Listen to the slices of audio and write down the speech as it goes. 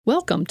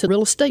Welcome to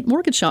Real Estate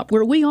Mortgage Shop,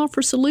 where we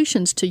offer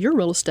solutions to your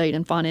real estate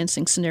and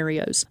financing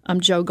scenarios. I'm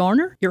Joe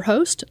Garner, your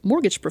host,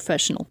 mortgage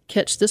professional.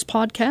 Catch this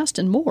podcast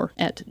and more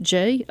at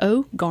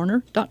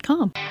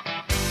jogarner.com.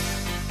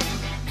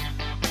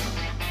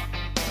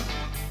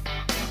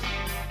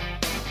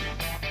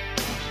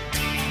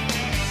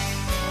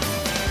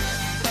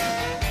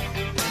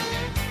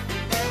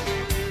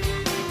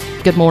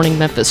 Good morning,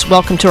 Memphis.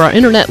 Welcome to our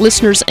internet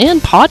listeners and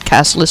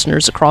podcast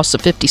listeners across the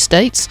 50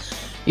 states.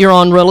 You're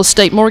on Real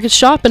Estate Mortgage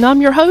Shop, and I'm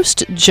your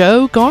host,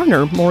 Joe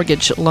Garner,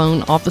 Mortgage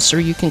Loan Officer.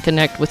 You can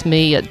connect with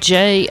me at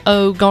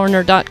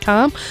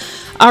jogarner.com.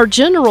 Our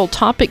general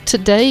topic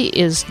today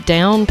is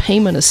down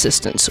payment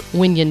assistance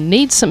when you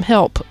need some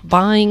help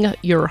buying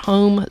your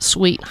home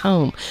sweet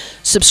home.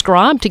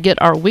 Subscribe to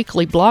get our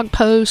weekly blog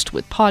post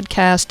with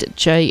podcast at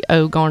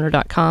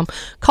jogarner.com.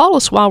 Call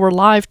us while we're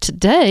live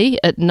today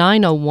at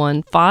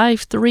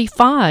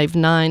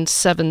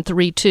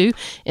 901-535-9732,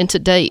 and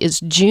today is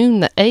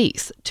June the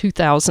 8th,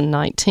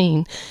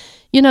 2019.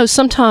 You know,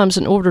 sometimes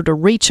in order to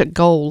reach a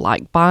goal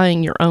like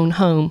buying your own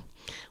home,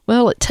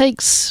 well, it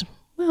takes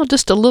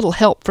just a little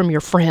help from your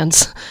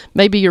friends,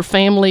 maybe your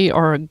family,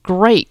 or a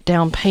great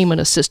down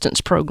payment assistance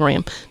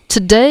program.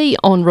 Today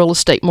on Real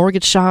Estate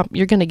Mortgage Shop,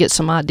 you're going to get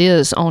some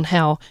ideas on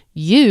how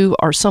you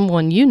or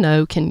someone you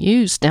know can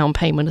use down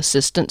payment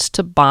assistance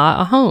to buy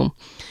a home.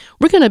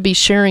 We're going to be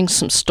sharing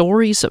some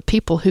stories of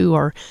people who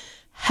are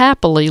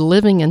happily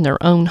living in their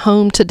own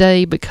home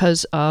today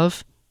because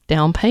of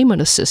down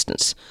payment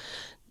assistance.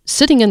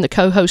 Sitting in the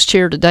co-host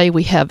chair today,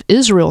 we have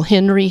Israel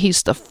Henry.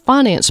 He's the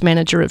finance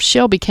manager of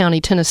Shelby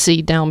County,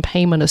 Tennessee Down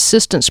Payment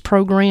Assistance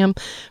Program.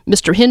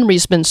 Mr.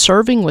 Henry's been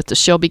serving with the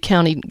Shelby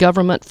County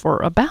government for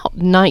about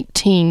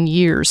 19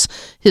 years.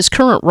 His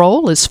current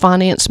role is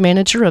finance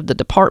manager of the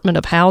Department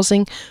of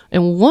Housing,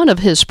 and one of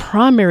his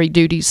primary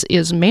duties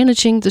is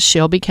managing the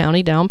Shelby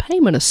County Down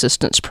Payment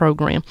Assistance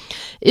Program.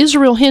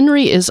 Israel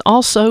Henry is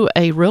also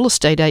a real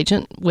estate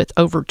agent with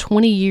over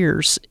 20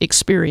 years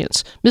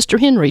experience. Mr.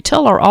 Henry,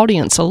 tell our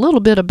audience a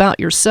little bit about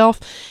yourself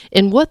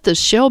and what the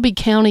Shelby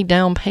County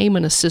Down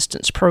Payment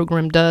Assistance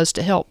Program does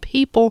to help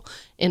people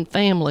and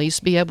families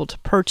be able to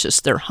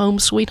purchase their home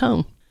sweet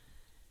home.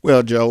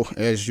 Well, Joe,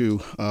 as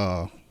you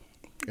know,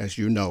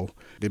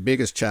 the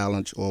biggest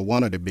challenge, or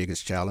one of the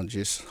biggest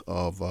challenges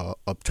of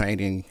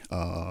obtaining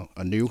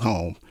a new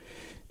home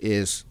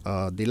is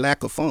the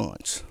lack of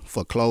funds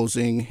for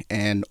closing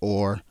and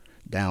or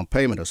down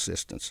payment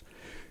assistance.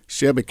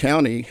 Shelby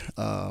County,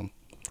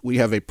 we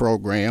have a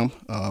program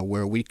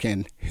where we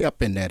can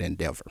help in that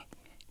endeavor.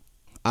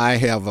 I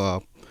have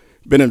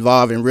been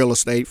involved in real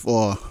estate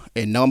for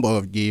a number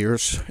of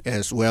years,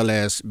 as well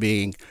as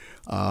being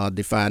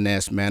the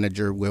finance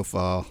manager with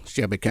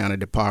Shelby County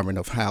Department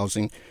of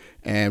Housing.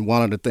 And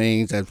one of the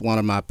things that's one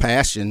of my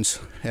passions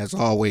has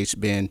always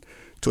been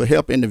to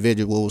help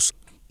individuals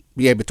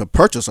be able to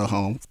purchase a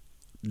home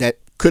that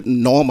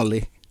couldn't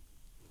normally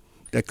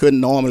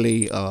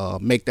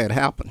make that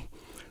happen.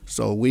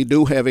 So we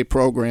do have a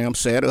program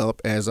set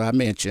up, as I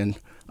mentioned,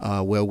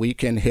 where we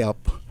can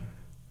help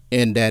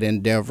in that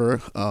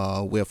endeavor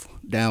with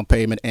down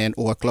payment and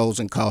or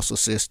closing cost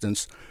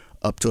assistance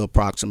up to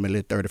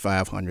approximately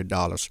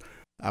 $3,500.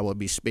 I will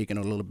be speaking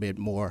a little bit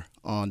more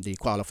on the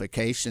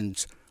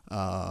qualifications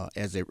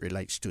as it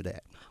relates to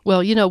that.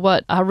 Well, you know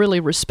what? I really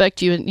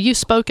respect you. And you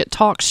spoke at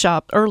Talk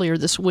Shop earlier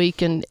this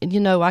week, and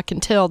you know, I can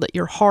tell that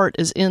your heart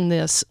is in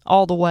this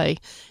all the way.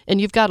 And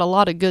you've got a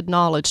lot of good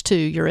knowledge, too.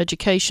 Your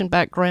education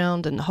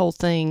background and the whole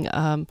thing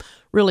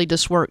really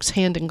just works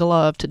hand in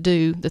glove to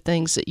do the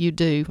things that you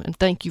do. And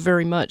thank you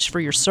very much for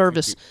your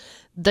service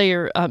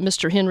there,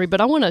 Mr. Henry. But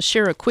I want to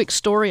share a quick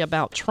story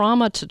about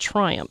Trauma to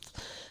Triumph.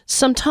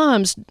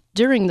 Sometimes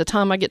during the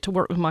time I get to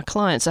work with my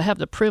clients, I have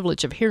the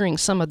privilege of hearing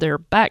some of their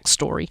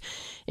backstory.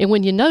 And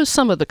when you know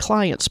some of the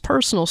client's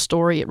personal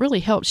story, it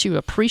really helps you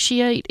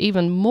appreciate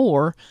even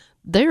more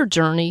their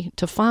journey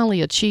to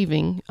finally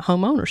achieving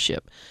home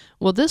ownership.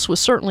 Well, this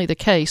was certainly the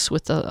case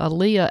with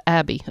Aaliyah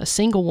Abbey, a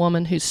single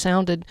woman who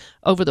sounded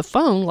over the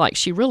phone like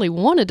she really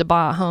wanted to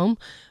buy a home,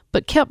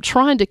 but kept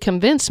trying to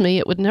convince me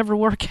it would never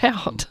work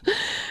out.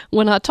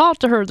 When I talked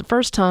to her the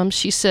first time,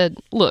 she said,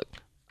 "Look,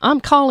 I'm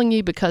calling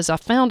you because I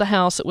found a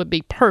house that would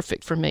be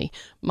perfect for me.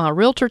 My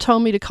realtor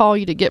told me to call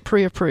you to get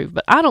pre-approved,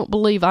 but I don't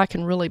believe I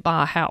can really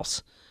buy a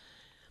house."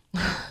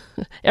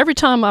 Every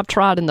time I've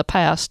tried in the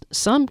past,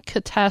 some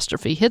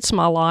catastrophe hits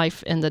my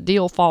life and the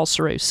deal falls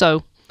through.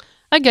 So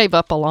I gave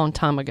up a long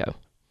time ago.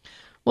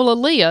 Well,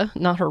 Aaliyah,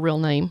 not her real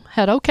name,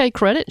 had okay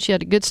credit. She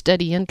had a good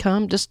steady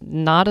income, just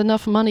not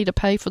enough money to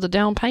pay for the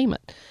down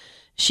payment.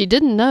 She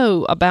didn't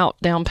know about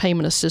down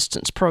payment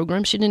assistance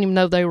programs. She didn't even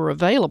know they were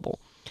available.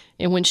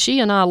 And when she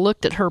and I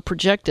looked at her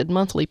projected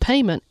monthly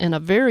payment and a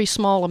very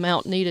small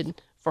amount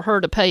needed for her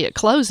to pay at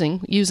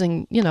closing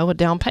using, a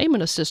down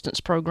payment assistance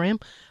program,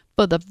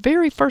 for the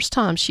very first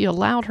time she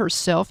allowed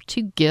herself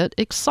to get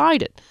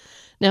excited.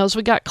 Now, as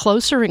we got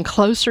closer and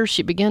closer,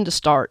 she began to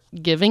start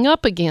giving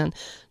up again,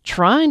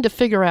 trying to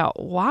figure out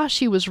why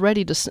she was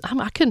ready to,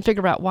 I couldn't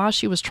figure out why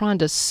she was trying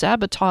to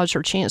sabotage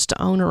her chance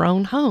to own her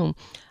own home.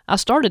 I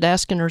started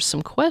asking her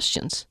some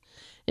questions.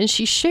 And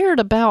she shared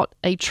about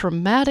a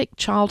traumatic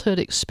childhood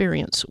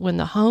experience when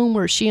the home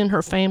where she and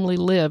her family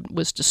lived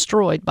was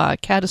destroyed by a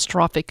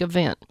catastrophic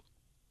event.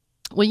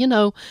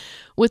 Well,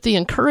 with the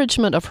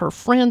encouragement of her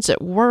friends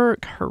at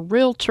work, her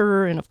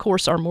realtor, and of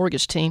course our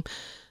mortgage team,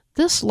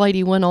 this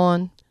lady went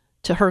on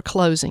to her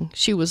closing.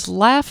 She was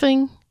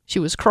laughing, she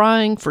was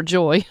crying for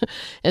joy,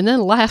 and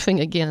then laughing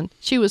again.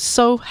 She was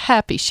so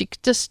happy.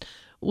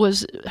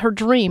 Her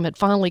dream had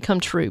finally come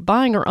true,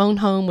 buying her own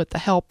home with the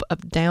help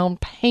of down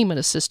payment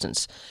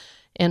assistance.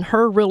 And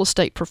her real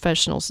estate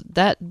professionals,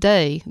 that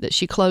day that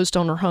she closed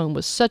on her home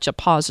was such a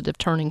positive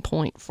turning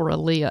point for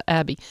Aaliyah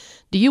Abbey.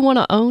 Do you want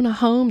to own a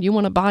home? Do you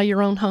want to buy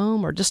your own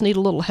home or just need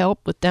a little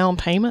help with down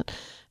payment?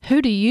 Who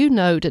do you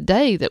know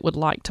today that would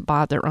like to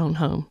buy their own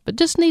home but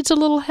just needs a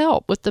little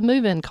help with the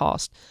move-in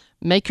cost?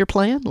 Make your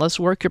plan.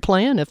 Let's work your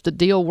plan. If the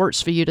deal works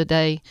for you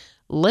today,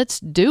 let's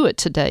do it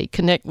today.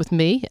 Connect with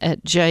me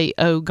at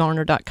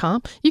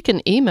jogarner.com. You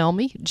can email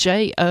me,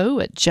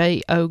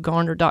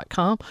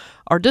 jo@jogarner.com,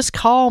 or just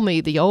call me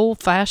the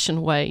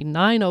old-fashioned way,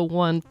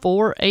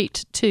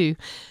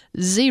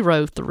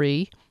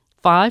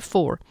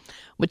 901-482-0354.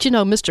 But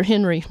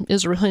Mr.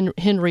 Israel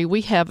Henry,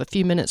 we have a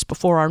few minutes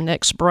before our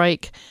next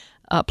break.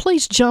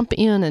 Please jump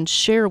in and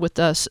share with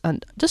us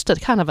just a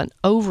kind of an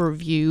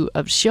overview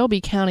of Shelby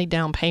County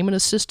down payment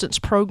assistance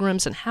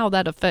programs and how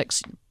that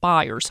affects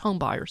home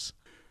buyers.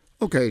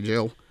 Okay,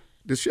 Jill.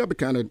 The Shelby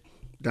County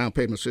Down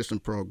Payment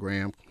Assistance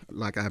Program,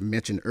 like I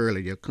mentioned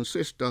earlier,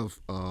 consists of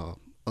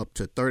up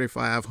to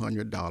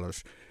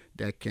 $3,500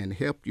 that can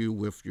help you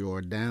with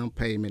your down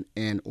payment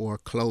and or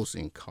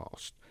closing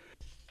costs.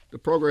 The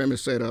program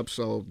is set up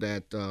so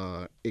that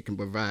it can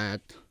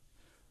provide,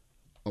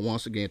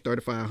 once again,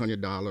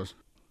 $3,500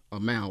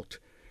 amount,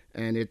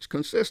 and it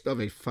consists of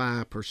a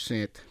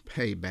 5%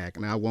 payback.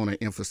 And I want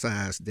to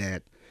emphasize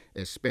that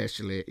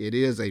especially it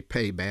is a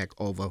payback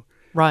over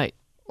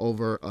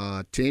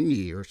 10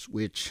 years,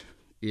 which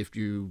if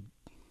you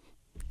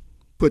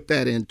put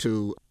that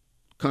into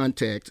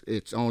context,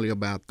 it's only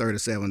about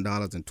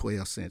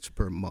 $37.12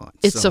 per month.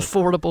 It's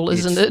affordable,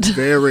 isn't it? It's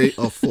very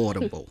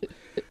affordable.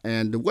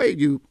 And the way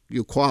you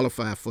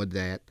qualify for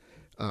that,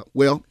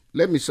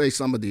 let me say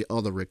some of the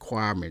other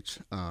requirements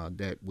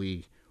that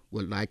we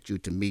would like you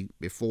to meet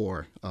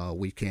before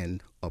we can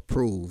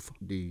approve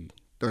the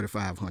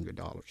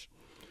 $3,500.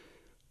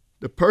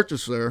 The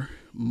purchaser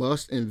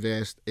must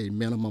invest a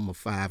minimum of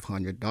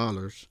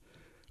 $500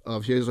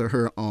 of his or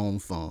her own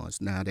funds.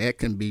 Now, that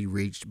can be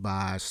reached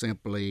by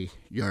simply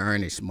your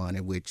earnest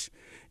money, which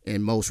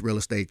in most real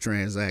estate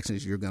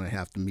transactions, you're going to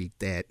have to meet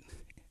that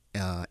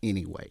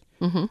anyway.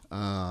 Mm-hmm.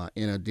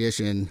 In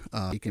addition,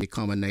 it can be a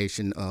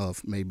combination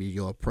of maybe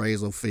your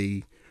appraisal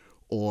fee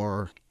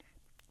or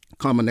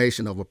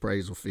combination of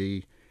appraisal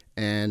fee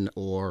and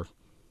or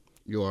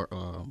your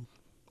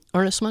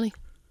earnest money.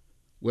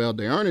 Well,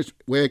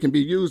 it can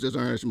be used as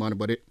earnest money,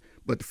 but the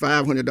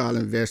 $500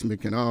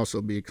 investment can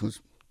also be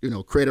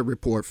credit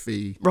report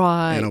fee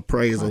and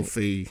appraisal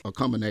fee, a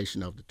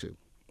combination of the two.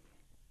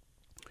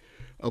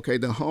 Okay,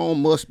 the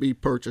home must be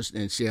purchased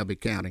in Shelby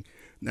County.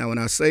 Now, when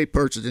I say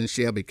purchased in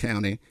Shelby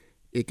County,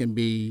 it can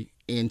be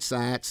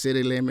inside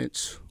city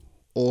limits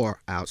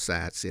or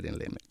outside city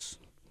limits.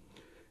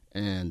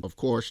 And, of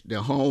course,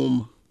 the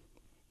home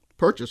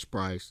purchase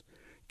price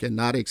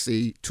cannot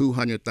exceed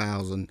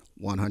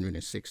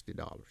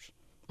 $200,160.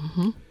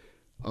 Mm-hmm.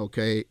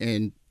 Okay,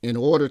 and in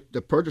order,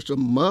 the purchaser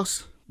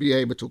must be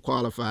able to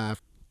qualify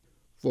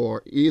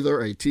for either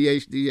a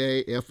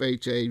THDA,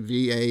 FHA,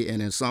 VA,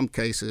 and in some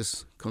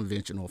cases,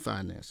 conventional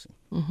financing.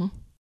 Mm-hmm.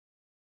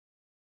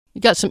 You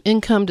got some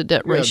income to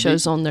debt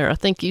ratios on there. I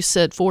think you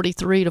said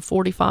 43 to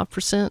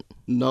 45%.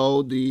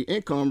 No, the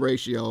income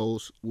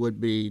ratios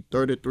would be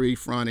 33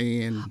 front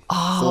end,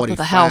 45 for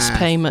the house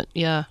payment,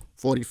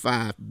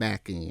 45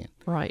 back end.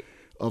 Right.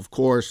 Of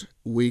course,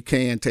 we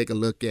can take a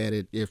look at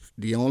it if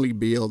the only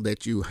bill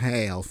that you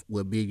have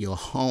will be your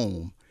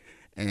home,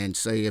 and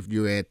say if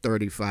you're at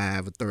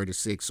 35 or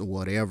 36 or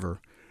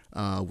whatever,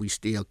 we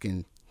still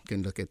can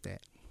look at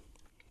that.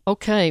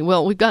 Okay,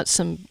 well, we've got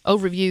some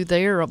overview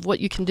there of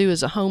what you can do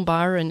as a home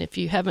buyer, and if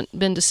you haven't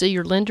been to see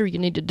your lender, you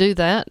need to do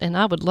that, and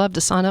I would love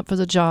to sign up for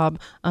the job.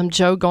 I'm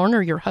Jo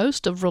Garner, your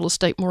host of Real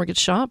Estate Mortgage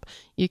Shop.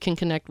 You can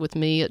connect with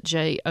me at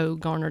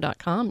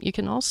jogarner.com. You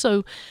can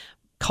also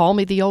call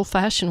me the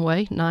old-fashioned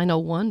way,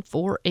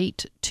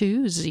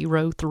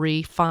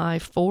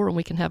 901-482-0354, and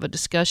we can have a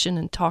discussion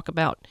and talk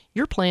about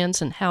your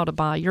plans and how to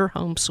buy your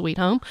home sweet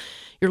home.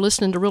 You're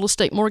listening to Real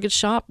Estate Mortgage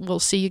Shop. We'll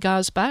see you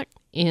guys back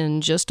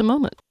in just a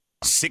moment.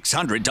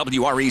 600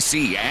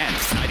 WREC and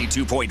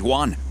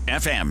 92.1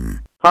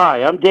 FM.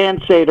 Hi, I'm Dan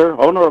Sater,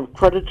 owner of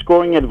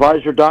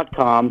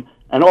CreditScoringAdvisor.com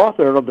and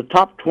author of the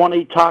Top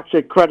 20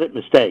 Toxic Credit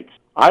Mistakes.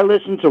 I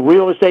listen to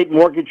Real Estate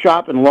Mortgage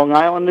Shop in Long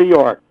Island, New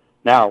York.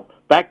 Now,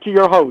 back to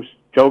your host,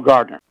 Jo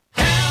Garner.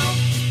 Help!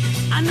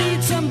 I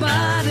need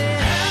somebody.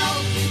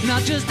 Help!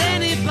 Not just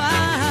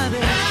anybody.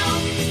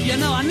 Help! You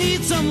know I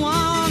need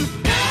someone.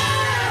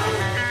 Help!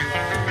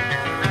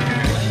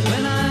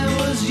 When I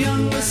was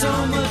younger, was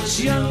so much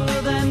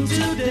younger than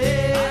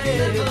today.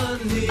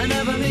 I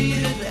never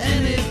needed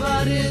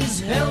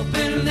anybody's help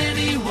in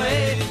any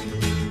way.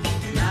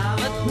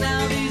 But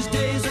now these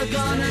days are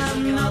gone,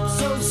 I'm not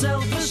so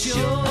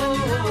self-assured.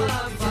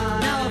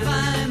 Now I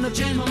find I've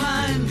changed my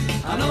mind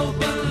and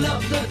opened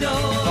up the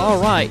door. All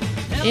right.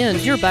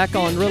 And you're back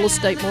on Real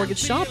Estate Mortgage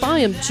Shop. I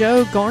am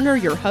Joe Garner,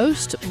 your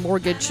host,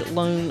 mortgage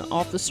loan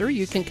officer.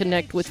 You can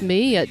connect with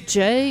me at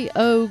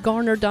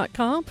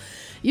jogarner.com.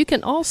 You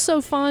can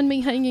also find me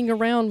hanging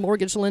around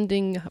mortgage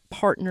lending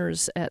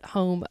partners at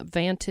Home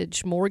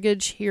Vantage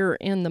Mortgage here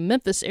in the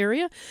Memphis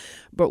area.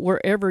 But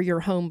wherever your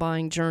home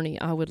buying journey,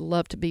 I would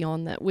love to be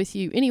on that with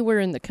you. Anywhere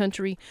in the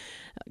country,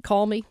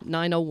 call me,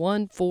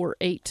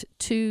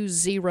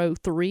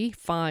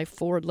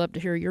 901-482-0354. I'd love to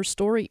hear your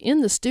story.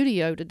 In the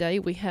studio today,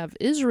 we have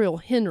Israel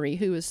Henry,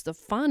 who is the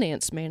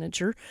finance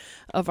manager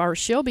of our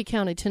Shelby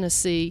County,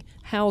 Tennessee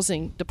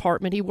Housing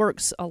Department. He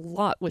works a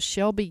lot with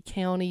Shelby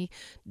County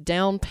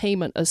Down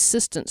Payment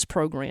Assistance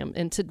Program.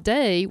 And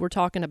today, we're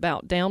talking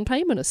about down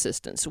payment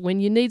assistance when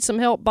you need some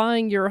help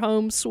buying your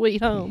home,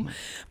 sweet home.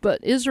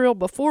 But Israel,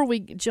 before we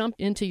jump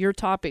into your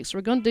topics,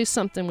 we're going to do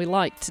something we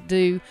like to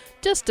do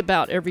just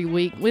about every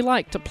week. We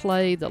like to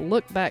play the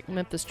Look Back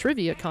Memphis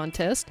Trivia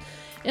Contest.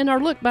 And our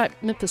Look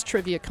Back Memphis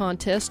Trivia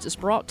Contest is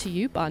brought to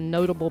you by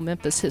notable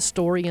Memphis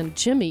historian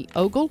Jimmy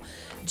Ogle.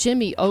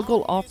 Jimmy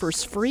Ogle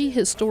offers free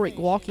historic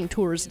walking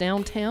tours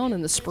downtown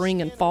in the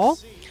spring and fall.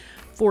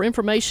 For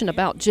information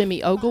about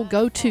Jimmy Ogle,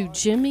 go to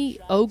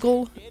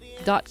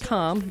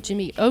jimmyogle.com,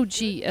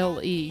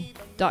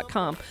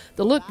 JimmyOgle.com.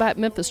 The Look Back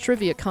Memphis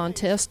Trivia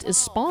Contest is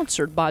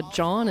sponsored by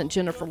John and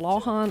Jennifer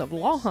Lawhon of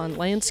Lawhon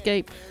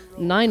Landscape,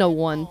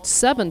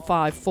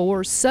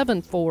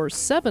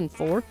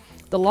 901-754-7474.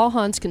 The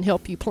Lawhons can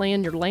help you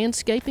plan your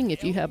landscaping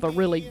if you have a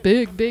really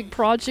big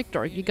project,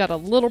 or if you got a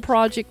little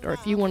project, or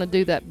if you want to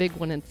do that big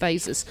one in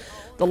phases.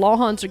 The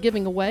Lawhons are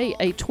giving away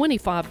a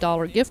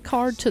 $25 gift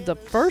card to the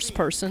first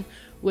person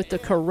with the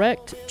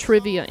correct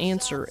trivia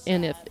answer.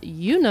 And if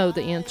you know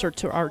the answer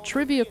to our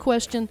trivia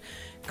question,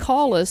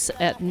 call us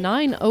at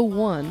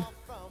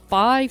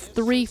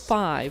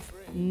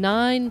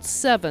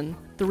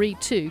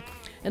 901-535-9732.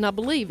 And I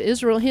believe,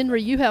 Israel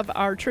Henry, you have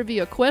our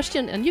trivia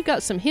question, and you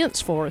got some hints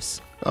for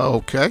us.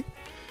 Okay.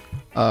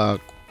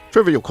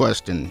 Trivia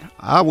question.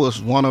 I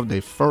was one of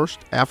the first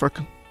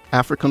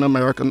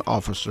African-American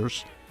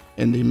officers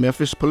in the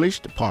Memphis Police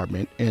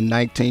Department in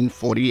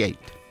 1948.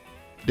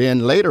 Then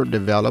later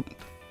developed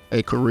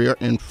a career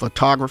in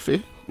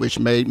photography, which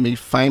made me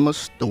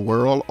famous the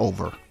world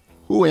over.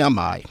 Who am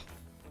I?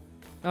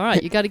 All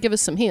right, you got to give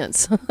us some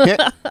hints.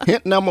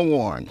 Hint number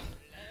one.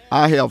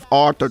 I have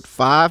authored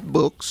 5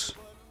 books,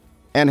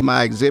 and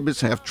my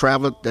exhibits have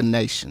traveled the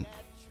nation.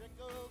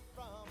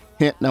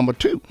 Hint number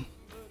 2.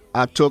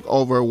 I took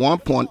over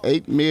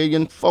 1.8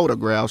 million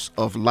photographs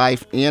of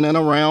life in and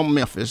around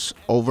Memphis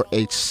over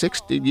a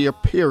 60-year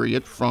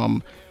period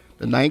from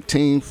the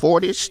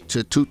 1940s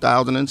to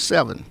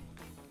 2007.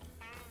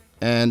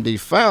 And the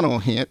final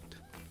hint,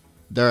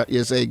 there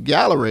is a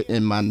gallery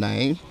in my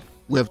name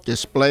with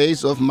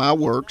displays of my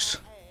works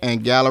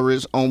and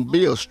galleries on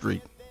Beale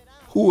Street.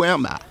 Who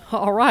am I?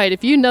 All right.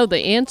 If you know the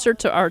answer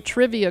to our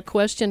trivia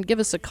question, give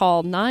us a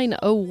call,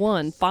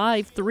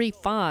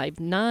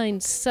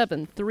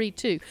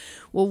 901-535-9732.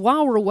 Well,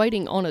 while we're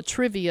waiting on a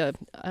trivia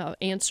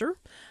answer,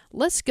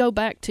 let's go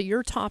back to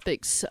your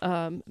topics,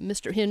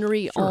 Mr.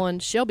 Henry, Sure. on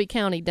Shelby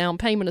County down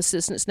payment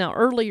assistance. Now,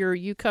 earlier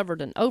you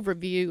covered an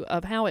overview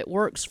of how it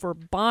works for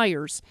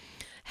buyers.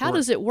 How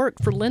does it work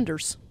for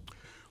lenders?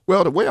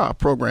 Well, the way our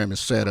program is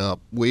set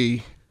up,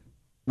 we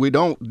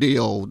don't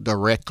deal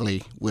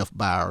directly with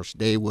buyers.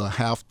 They will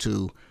have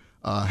to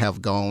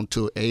have gone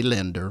to a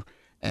lender,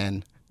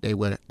 and they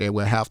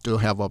will have to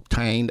have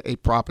obtained a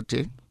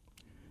property,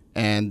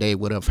 and they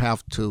would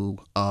have to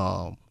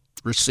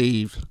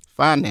receive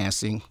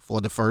financing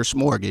for the first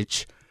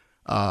mortgage,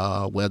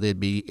 whether it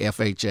be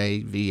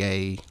FHA,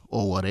 VA,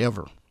 or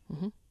whatever.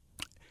 Mm-hmm.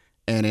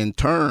 And in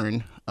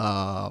turn,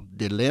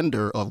 the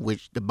lender of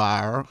which the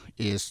buyer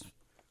is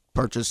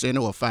purchasing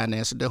or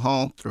financing the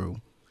home through,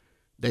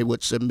 they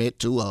would submit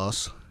to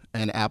us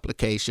an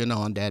application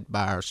on that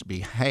buyer's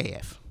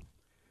behalf.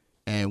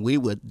 And we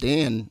would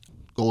then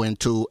go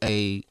into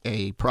a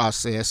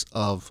process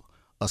of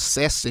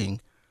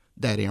assessing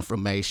that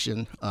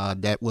information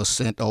that was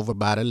sent over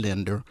by the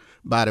lender.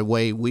 By the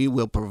way, we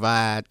will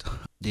provide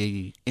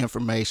the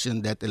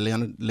information that the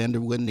lender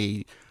would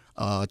need,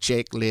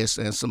 checklists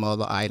and some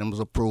other items,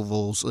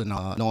 approvals, and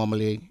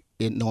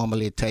it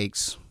normally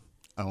takes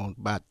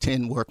about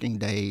 10 working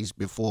days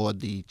before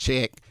the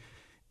check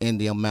in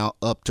the amount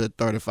up to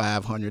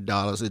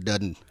 $3,500. It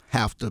doesn't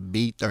have to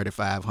be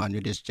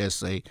 $3,500. It's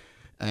just an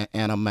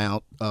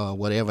amount,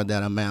 whatever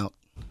that amount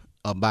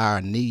a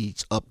buyer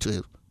needs up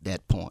to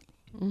that point.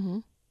 Mm-hmm.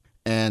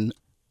 And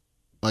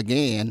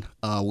again,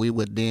 we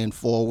would then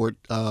forward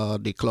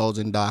the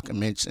closing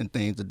documents and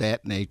things of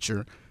that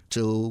nature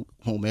to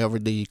whomever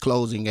the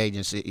closing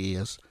agency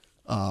is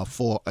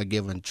for a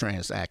given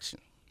transaction.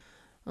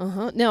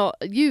 Uh-huh. Now,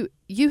 you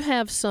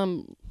have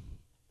some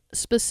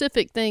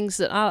specific things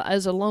that I,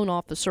 as a loan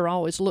officer,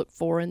 always look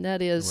for, and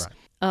that is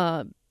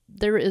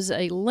there is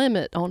a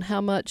limit on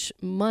how much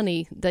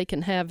money they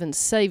can have in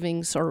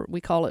savings, or we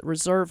call it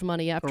reserve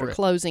money after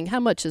closing. How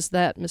much is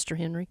that, Mr.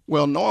 Henry?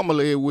 Well,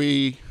 normally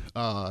we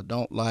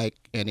don't like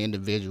an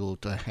individual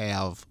to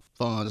have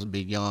funds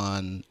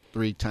beyond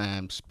 3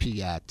 times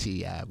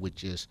PITI,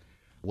 which is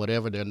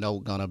whatever their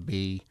note gonna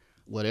be,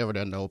 whatever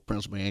their note,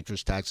 principal,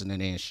 interest, taxes,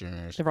 and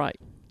insurance,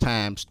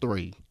 times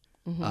 3.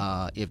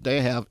 If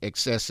they have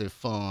excessive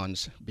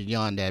funds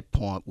beyond that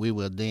point, we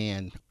will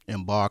then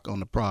embark on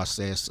the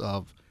process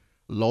of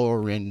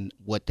lowering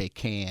what they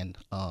can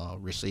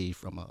receive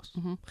from us.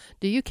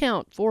 Do you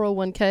count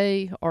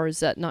 401k, or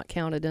is that not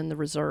counted in the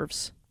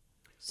reserves?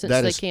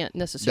 Since they can't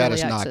necessarily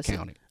access it. That is not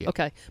counted. Yeah.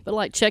 Okay, but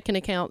like checking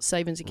account,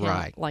 savings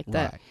account, like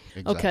that. Right,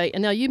 exactly. Okay,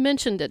 and now you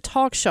mentioned at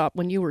Talk Shop,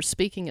 when you were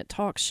speaking at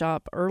Talk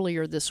Shop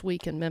earlier this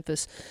week in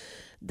Memphis,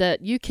 that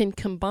you can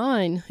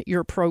combine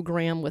your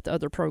program with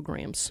other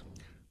programs.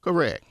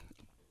 Correct.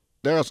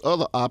 There's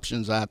other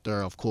options out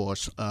there, of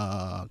course,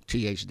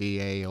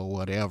 THDA or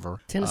whatever.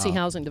 Tennessee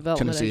Housing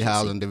Development Tennessee Agency.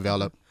 Housing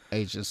Development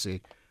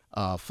Agency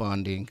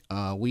funding.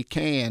 We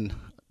can,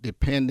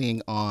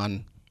 depending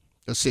on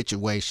the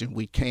situation,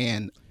 we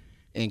can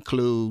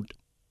include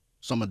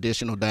some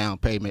additional down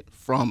payment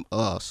from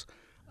us.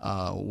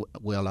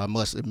 Well, I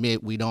must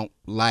admit we don't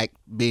like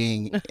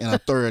being in a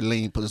third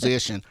lien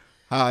position.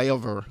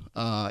 However,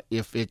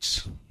 if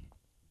it's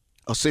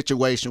a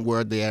situation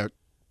where their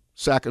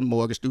second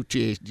mortgage through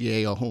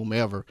THDA or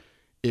whomever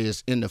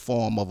is in the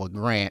form of a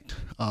grant,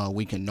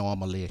 we can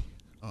normally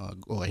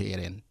go ahead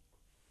and.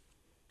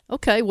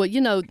 Okay, well,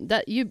 you know,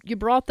 that you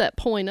brought that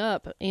point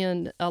up,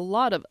 and a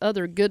lot of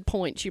other good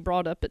points you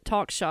brought up at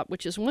Talk Shop,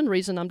 which is one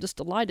reason I'm just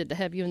delighted to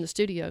have you in the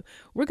studio.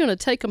 We're going to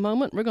take a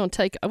moment. We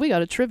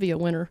got a trivia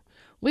winner.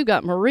 We've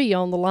got Marie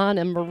on the line,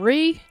 and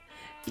Marie,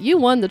 you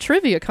won the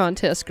trivia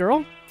contest,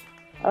 girl.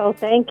 Oh,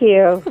 thank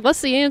you. What's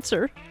the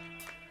answer?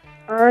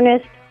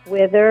 Ernest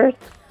Withers.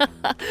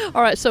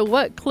 All right, so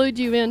what clued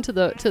you into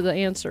the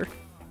answer?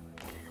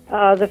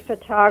 The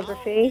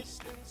photography.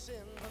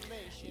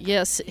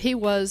 Yes, he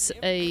was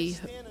he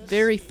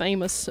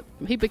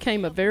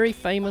became a very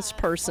famous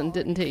person,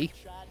 didn't he?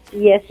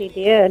 Yes, he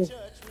did.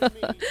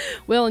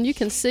 Well, and you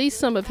can see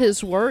some of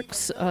his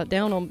works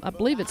down on, I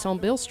believe it's on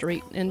Bill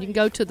Street, and you can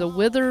go to the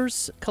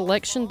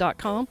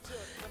witherscollection.com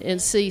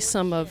and see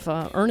some of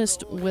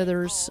Ernest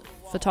Withers'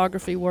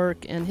 photography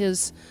work and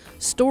his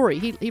story.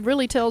 He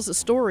really tells a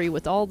story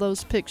with all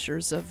those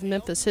pictures of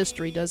Memphis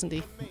history, doesn't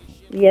he?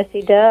 Yes,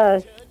 he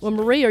does. Well,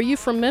 Marie, are you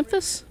from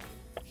Memphis?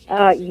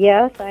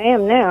 Yes, I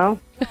am now.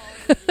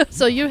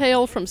 So you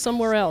hail from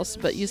somewhere else,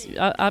 but you.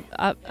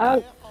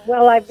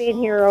 Well, I've been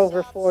here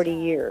over 40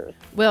 years.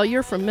 Well,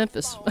 you're from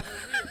Memphis.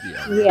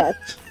 Yes.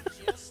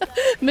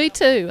 Me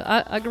too.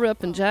 I grew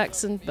up in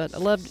Jackson, but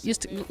I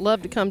used to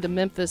love to come to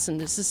Memphis,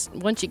 and it's just,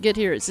 once you get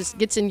here, it just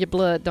gets in your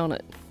blood, don't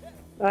it?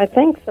 I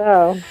think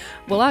so.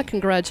 Well, I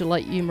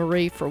congratulate you,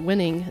 Marie, for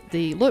winning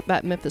the Look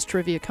Back Memphis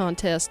Trivia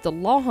Contest. The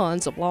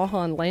Lawhons of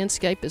Lawhon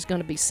Landscape is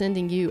going to be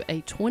sending you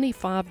a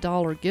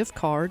 $25 gift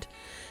card.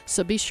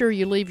 So be sure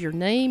you leave your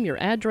name,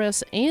 your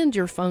address, and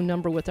your phone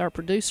number with our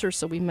producer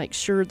so we make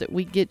sure that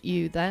we get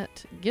you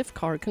that gift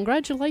card.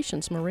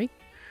 Congratulations, Marie.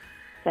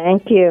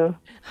 Thank you.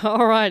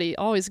 All righty.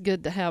 Always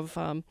good to have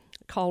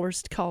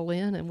callers to call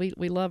in, and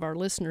we love our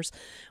listeners.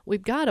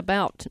 We've got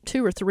about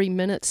 2 or 3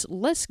 minutes.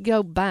 Let's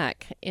go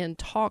back and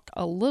talk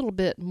a little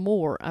bit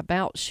more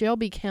about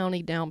Shelby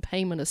County Down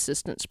Payment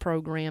Assistance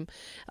Program.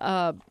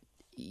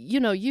 You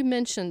know, you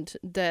mentioned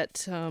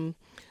that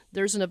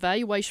there's an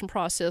evaluation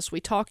process. We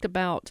talked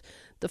about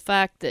the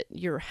fact that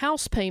your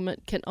house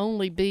payment can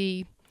only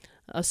be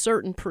a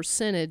certain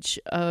percentage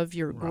of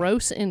your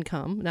gross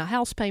income. Now,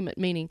 house payment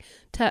meaning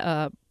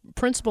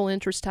principal,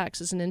 interest,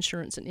 taxes, and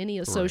insurance, and any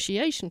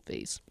association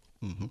fees.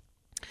 Mm-hmm.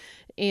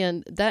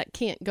 And that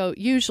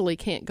usually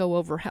can't go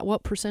over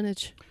what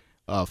percentage?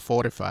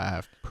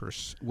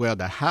 45%. Well,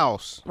 the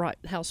house. Right,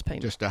 house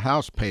payment. Just the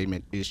house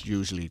payment is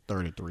usually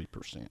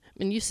 33%.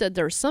 And you said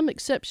there are some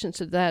exceptions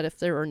to that if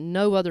there are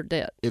no other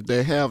debt. If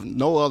they have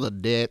no other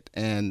debt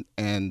and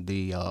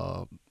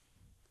the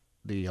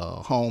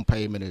home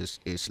payment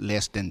is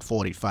less than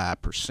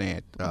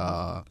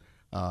 45%,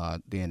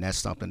 then that's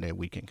something that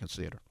we can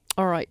consider.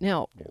 All right.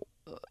 Now,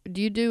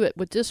 do you do it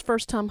with just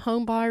first-time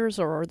home buyers,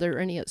 or are there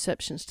any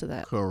exceptions to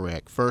that?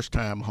 Correct.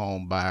 First-time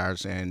home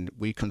buyers, and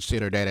we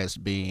consider that as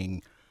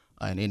being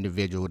an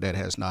individual that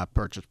has not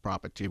purchased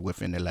property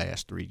within the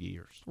last 3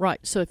 years. Right.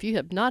 So if you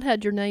have not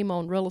had your name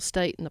on real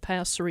estate in the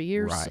past 3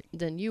 years,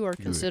 then you are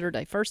considered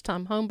a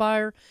first-time home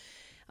buyer,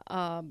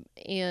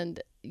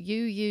 and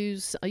you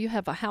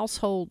have a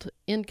household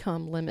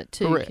income limit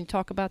too. Correct. Can you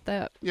talk about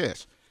that?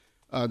 Yes.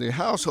 The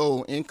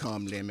household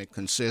income limit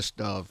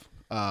consists of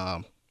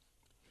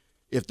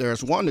if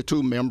there's 1 to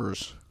 2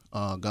 members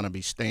going to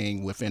be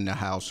staying within the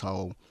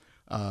household,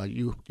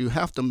 you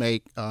have to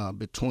make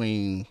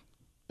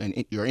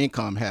your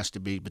income has to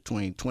be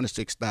between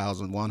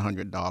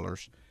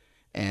 $26,100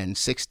 and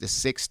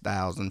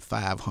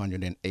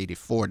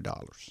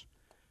 $66,584.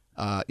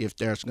 If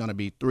there's going to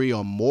be 3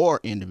 or more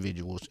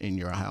individuals in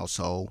your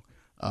household,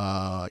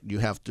 you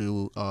have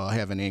to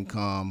have an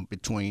income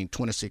between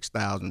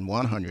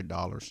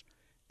 $26,100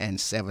 and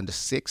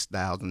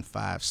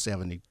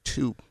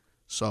 $76,572.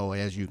 So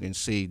as you can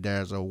see,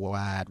 there's a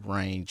wide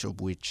range of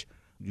which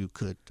you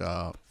could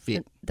fit.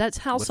 And that's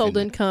household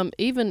within income,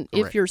 even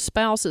Correct. if your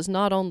spouse is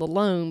not on the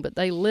loan, but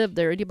they live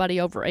there.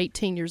 Anybody over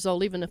 18 years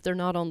old, even if they're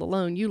not on the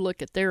loan, you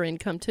look at their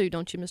income too,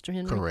 don't you, Mr.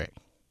 Henry? Correct.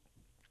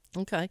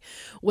 Okay.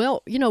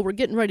 Well, we're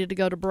getting ready to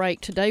go to break.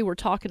 Today we're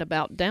talking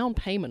about down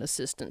payment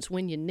assistance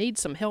when you need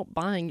some help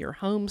buying your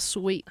home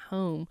sweet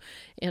home.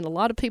 And a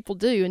lot of people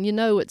do. And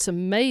it's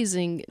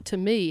amazing to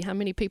me how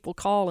many people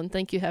call and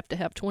think you have to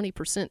have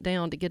 20%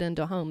 down to get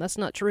into a home. That's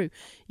not true.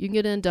 You can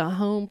get into a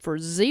home for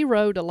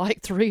 0 to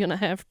like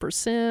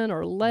 3.5%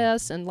 or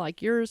less, and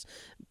like yours,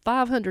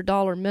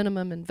 $500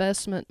 minimum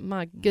investment.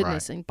 My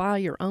goodness, Right. and buy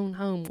your own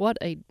home. What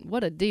a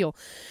deal.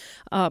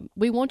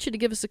 We want you to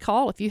give us a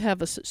call if you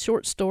have a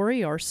short story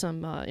or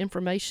some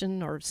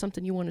information or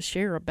something you want to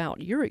share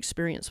about your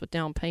experience with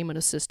down payment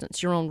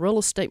assistance. You're on Real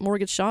Estate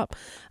Mortgage Shop.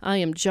 I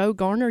am Joe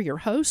Garner, your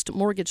host,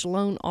 mortgage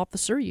loan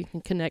officer. You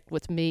can connect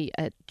with me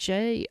at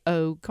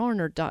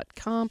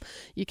jogarner.com.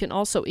 You can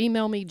also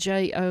email me,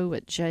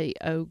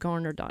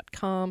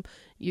 jo@jogarner.com.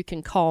 You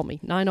can call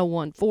me,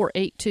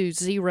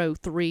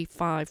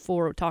 901-482-0354.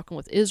 We're talking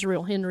with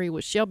Israel Henry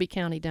with Shelby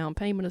County Down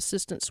Payment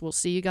Assistance. We'll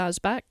see you guys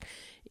back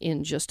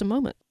in just a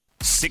moment.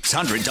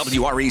 600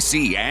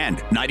 WREC and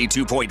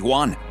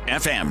 92.1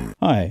 FM.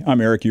 Hi, I'm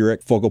Eric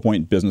Urich, Focal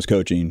Point Business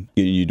Coaching,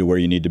 getting you to where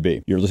you need to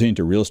be. You're listening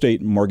to Real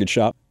Estate Mortgage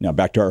Shop. Now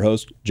back to our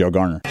host, Joe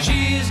Garner.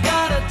 She's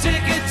got a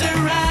ticket to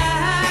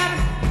ride.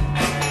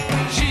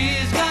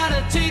 She's got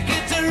a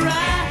ticket to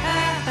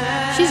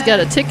ride. She's got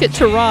a ticket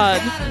to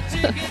ride.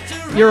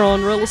 You're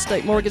on Real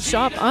Estate Mortgage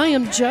Shop. I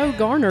am Joe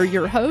Garner,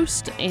 your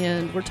host,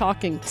 and we're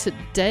talking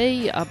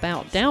today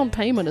about down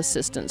payment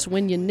assistance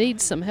when you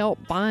need some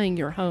help buying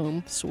your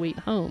home, sweet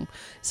home.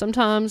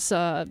 Sometimes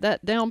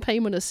that down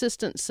payment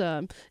assistance,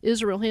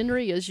 Israel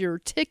Henry, is your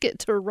ticket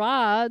to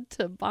ride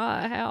to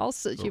buy a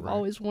house that you've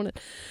always wanted.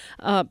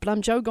 But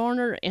I'm Joe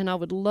Garner, and I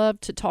would love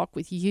to talk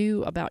with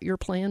you about your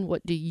plan.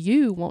 What do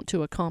you want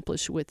to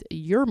accomplish with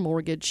your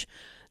mortgage?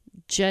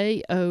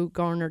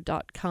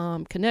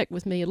 jogarner.com. Connect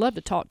with me. I'd love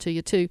to talk to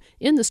you too.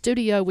 In the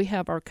studio, we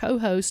have our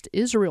co-host,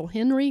 Israel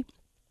Henry.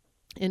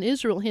 And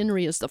Israel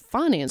Henry is the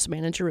finance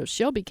manager of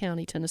Shelby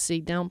County,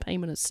 Tennessee Down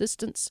Payment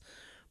Assistance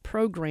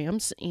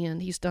Programs.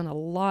 And he's done a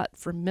lot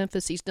for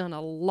Memphis. He's done a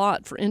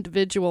lot for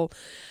individual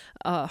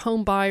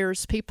home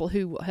buyers, people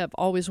who have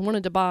always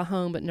wanted to buy a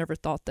home but never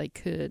thought they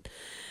could.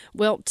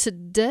 Well,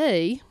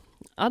 today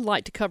I'd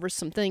like to cover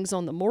some things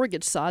on the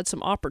mortgage side,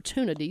 some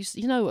opportunities.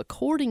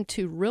 According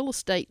to Real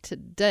Estate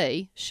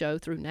Today show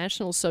through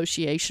National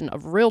Association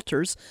of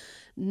Realtors,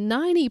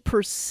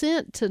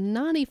 90% to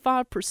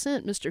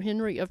 95%, Mr.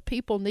 Henry, of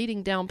people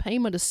needing down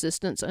payment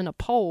assistance in a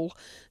poll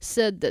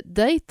said that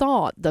they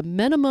thought the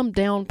minimum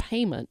down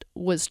payment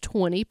was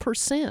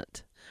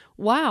 20%.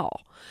 Wow.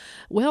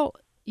 Well,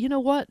 you know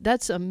what?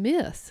 That's a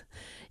myth.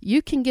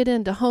 You can get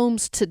into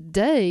homes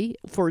today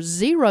for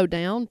 0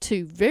 down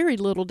to very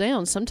little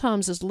down,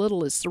 sometimes as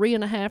little as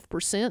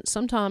 3.5%.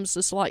 Sometimes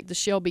it's like the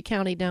Shelby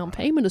County Down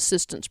Payment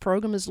Assistance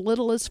Program, as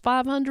little as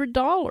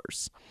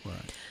 $500. Right.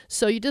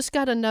 So you just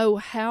got to know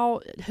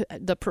how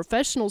the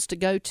professionals to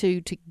go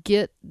to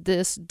get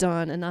this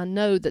done. And I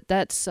know that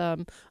that's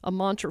a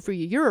mantra for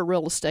you. You're a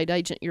real estate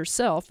agent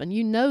yourself, and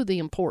you know the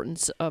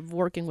importance of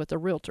working with a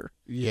realtor.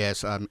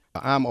 Yes, I'm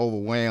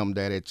overwhelmed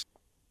that it's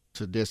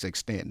to this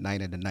extent,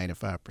 90 to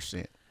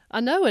 95%. I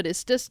know it.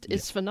 It's just,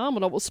 it's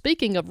phenomenal. Well,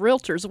 speaking of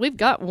realtors, we've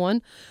got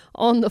one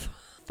on the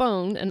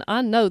phone, and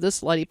I know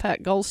this lady,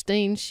 Pat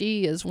Goldstein.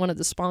 She is one of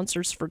the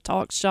sponsors for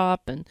Talk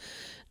Shop and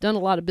done a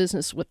lot of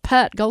business with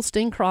Pat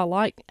Goldstein.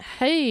 Cry-like.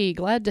 Hey,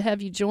 glad to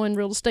have you join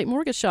Real Estate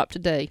Mortgage Shop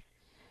today.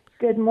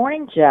 Good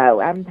morning, Joe.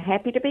 I'm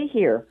happy to be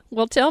here.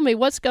 Well, tell me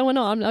what's going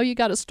on. I know you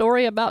got a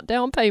story about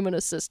down payment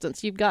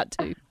assistance. You've got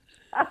to.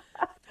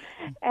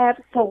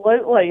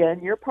 Absolutely,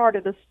 and you're part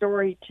of the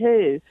story,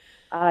 too.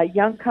 A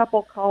young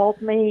couple called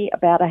me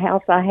about a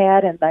house I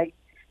had, and they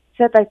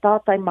said they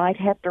thought they might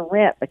have to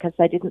rent because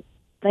they didn't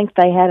think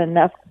they had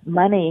enough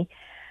money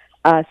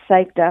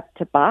saved up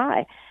to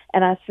buy.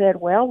 And I said,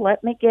 well,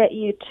 let me get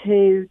you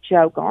to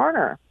Joe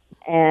Garner.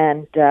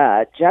 And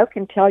Joe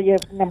can tell you,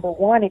 number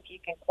one, if you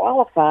can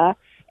qualify,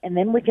 and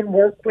then we can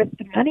work with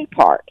the money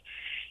part.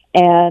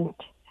 And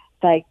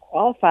they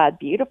qualified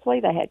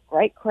beautifully. They had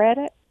great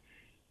credit.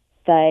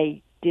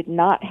 They did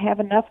not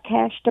have enough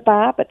cash to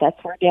buy, but that's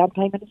where down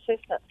payment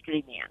assistance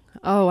came in.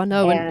 Oh, I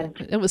know. And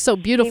it was so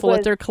beautiful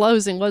at their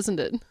closing, wasn't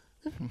it?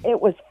 It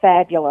was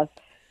fabulous.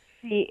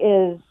 She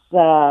is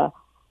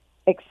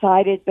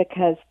excited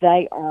because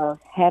they are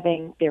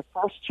having their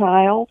first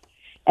child,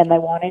 and they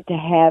wanted to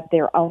have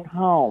their own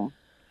home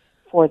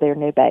for their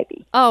new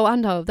baby. Oh, I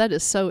know. That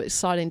is so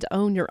exciting to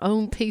own your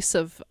own piece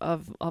of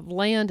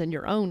land and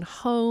your own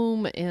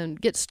home and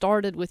get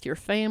started with your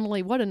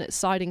family. What an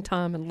exciting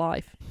time in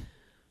life.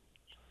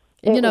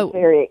 And, it was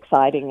very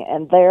exciting,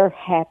 and they're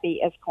happy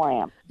as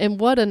clams.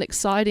 And what an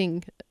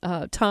exciting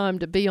time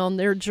to be on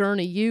their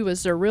journey. You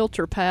as their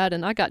realtor, Pat,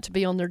 and I got to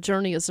be on their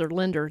journey as their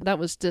lender. That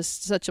was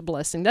just such a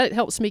blessing. That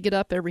helps me get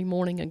up every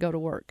morning and go to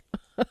work.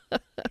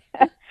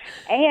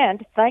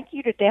 And thank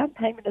you to Down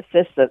Payment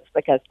Assistance,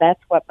 because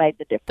that's what made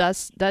the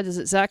difference. That is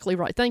exactly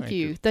right. Thank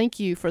you. Thank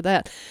you for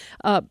that.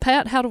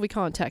 Pat, how do we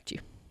contact you?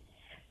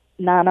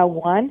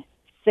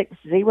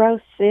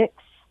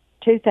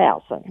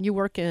 901-606-2000. You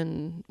work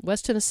in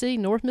West Tennessee,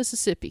 North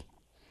Mississippi.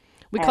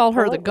 We call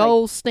her the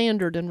gold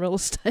standard in real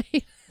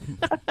estate.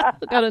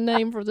 Got a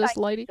name for this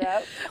lady.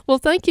 So. Well,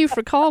 thank you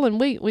for calling.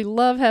 We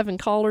love having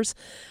callers.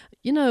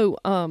 You know,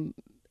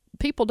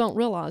 people don't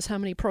realize how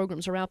many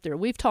programs are out there.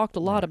 We've talked a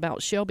lot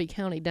about Shelby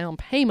County Down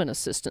Payment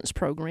Assistance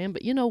Program,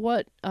 but you know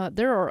what?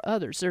 There are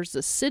others. There's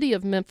the City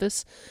of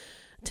Memphis,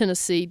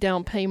 Tennessee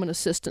Down Payment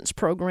Assistance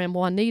Program.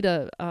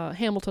 Juanita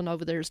Hamilton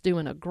over there is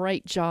doing a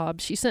great job.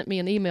 She sent me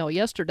an email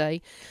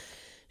yesterday.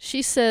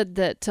 She said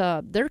that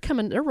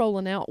they're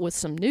rolling out with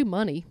some new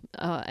money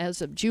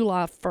as of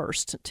July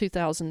 1st,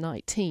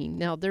 2019.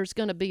 Now, there's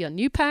going to be a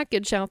new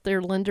package out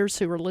there, lenders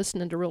who are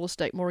listening to Real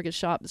Estate Mortgage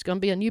Shop. It's going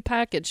to be a new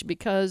package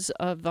because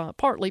of,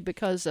 partly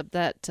because of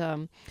that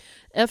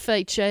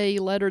FHA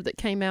letter that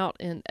came out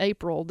in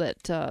April,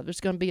 that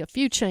there's going to be a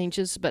few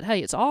changes. But,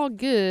 hey, it's all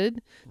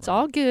good. It's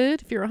all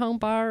good. If you're a home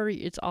buyer,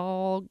 it's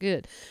all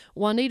good.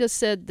 Juanita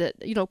said that,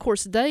 you know, of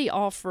course, they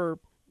offer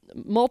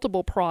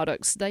multiple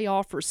products. They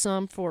offer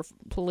some for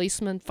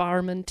policemen,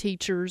 firemen,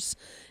 teachers,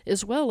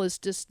 as well as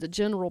just the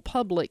general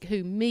public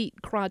who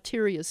meet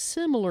criteria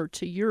similar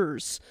to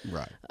yours,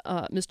 Right.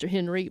 Mr.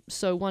 Henry.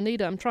 So,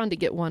 Juanita, I'm trying to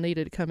get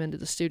Juanita to come into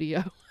the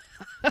studio.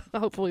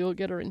 Hopefully we'll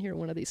get her in here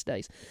one of these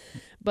days.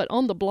 But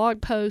on the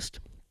blog post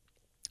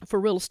for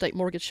Real Estate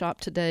Mortgage Shop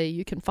today,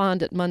 you can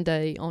find it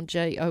Monday on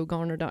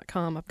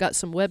jogarner.com. I've got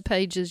some web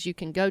pages you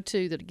can go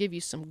to that give you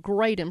some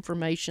great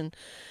information.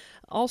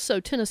 Also,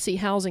 Tennessee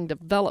Housing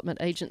Development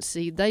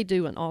Agency, they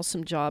do an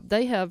awesome job.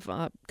 They have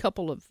a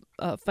couple of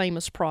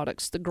famous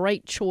products. The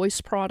Great Choice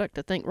product,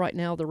 I think right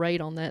now the rate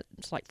on that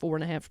is like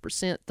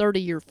 4.5%,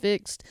 30-year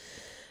fixed.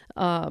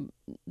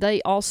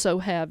 They also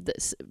have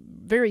this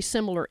very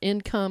similar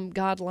income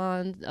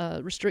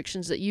guideline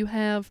restrictions that you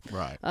have,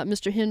 Right.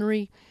 Mr.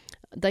 Henry.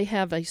 They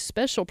have a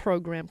special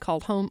program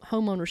called Home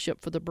Ownership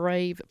for the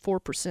Brave,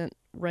 4%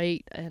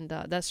 rate, and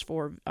that's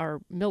for our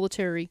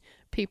military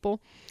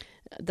people.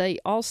 They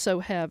also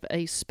have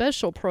a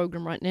special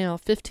program right now,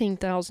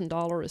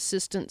 $15,000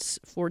 assistance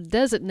for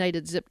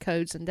designated zip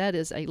codes, and that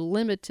is a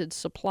limited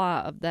supply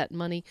of that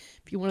money.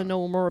 If you want to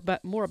know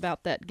more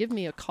about that, give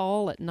me a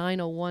call at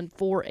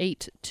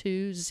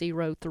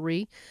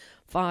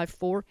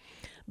 901-482-0354.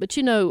 But,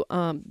 you know,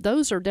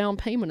 those are down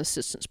payment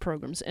assistance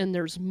programs, and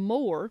there's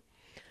more.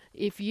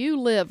 If you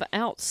live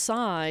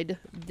outside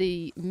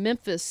the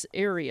Memphis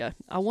area,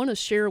 I want to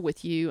share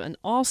with you an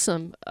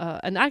awesome,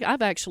 and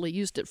I've actually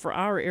used it for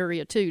our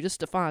area too,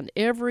 just to find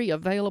every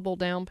available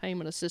down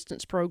payment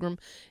assistance program,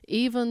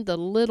 even the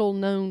little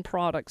known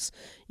products.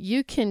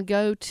 You can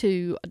go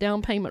to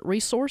Down Payment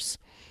Resource.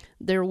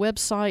 Their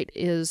website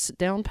is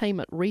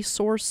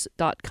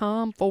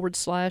downpaymentresource.com /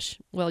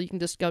 well, you can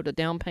just go to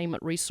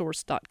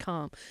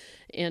downpaymentresource.com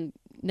and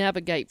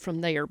navigate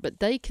from there. But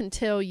they can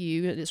tell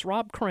you, it's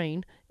Rob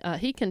Crane,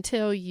 he can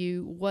tell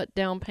you what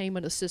down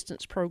payment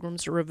assistance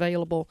programs are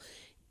available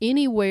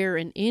anywhere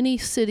in any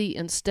city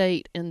and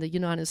state in the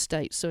United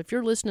States. So if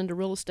you're listening to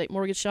Real Estate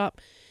Mortgage Shop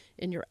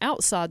and you're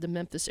outside the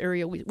Memphis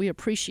area, we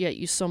appreciate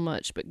you so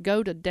much. But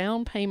go to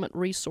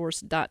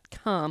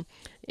downpaymentresource.com,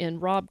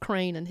 and Rob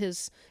Crane and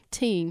his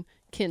team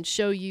can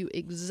show you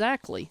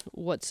exactly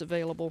what's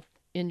available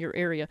in your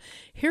area.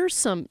 Here's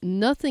some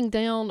nothing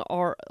down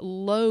or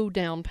low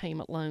down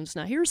payment loans.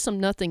 Now, here's some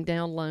nothing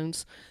down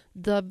loans.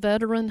 The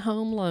Veteran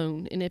Home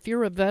Loan. And if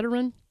you're a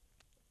veteran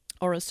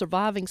or a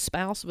surviving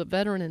spouse of a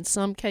veteran in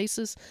some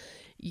cases,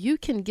 you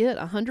can get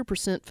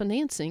 100%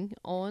 financing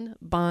on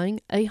buying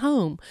a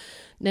home.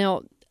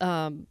 Now,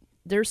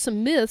 there's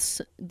some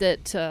myths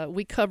that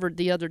we covered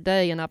the other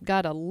day, and I've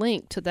got a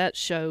link to that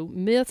show,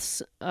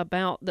 myths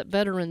about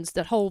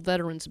that hold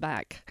veterans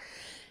back.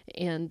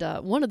 And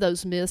one of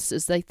those myths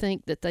is they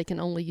think that they can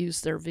only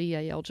use their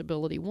VA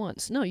eligibility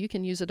once. No, you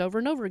can use it over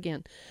and over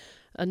again.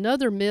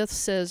 Another myth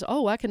says,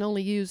 I can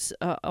only use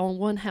on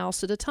one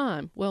house at a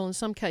time. Well, in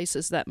some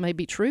cases that may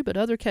be true, but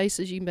other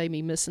cases you may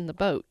be missing the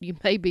boat. You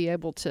may be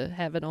able to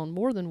have it on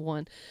more than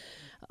one.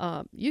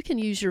 You can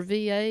use your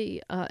VA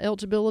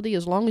eligibility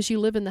as long as you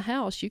live in the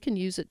house. You can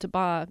use it to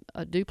buy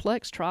a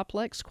duplex,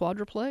 triplex,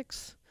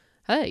 quadruplex.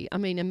 Hey,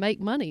 and make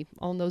money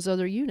on those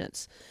other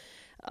units.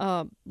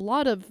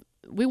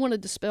 We want to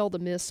dispel the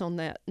myths on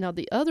that. Now,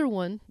 the other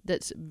one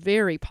that's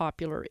very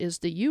popular is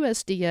the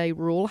USDA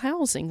Rural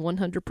Housing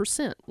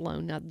 100%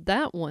 loan. Now,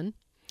 that one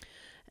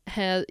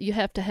you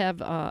have to have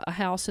a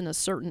house in a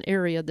certain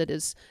area that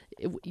is.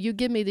 You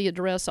give me the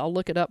address, I'll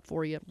look it up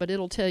for you, but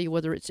it'll tell you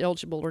whether it's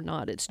eligible or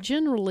not. It's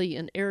generally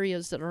in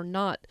areas that are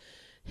not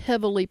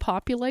heavily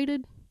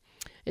populated.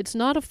 It's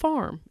not a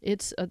farm.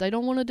 It's they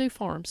don't want to do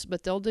farms,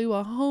 but they'll do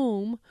a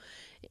home,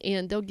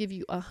 and they'll give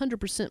you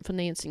 100%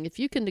 financing. If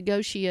you can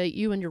negotiate,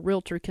 you and your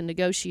realtor can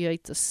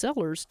negotiate the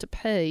sellers to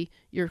pay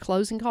your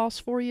closing costs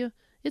for you,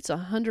 it's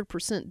a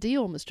 100%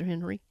 deal, Mr.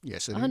 Henry.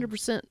 Yes, it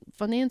 100%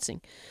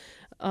 financing.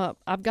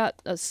 I've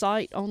got a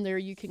site on there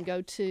you can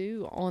go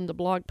to on the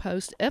blog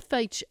post.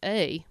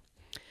 FHA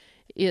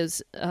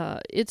is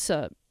it's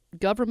a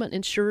government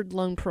insured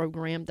loan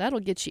program that'll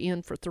get you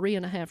in for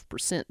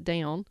 3.5%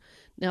 down.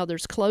 Now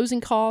there's closing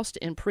cost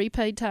and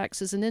prepaid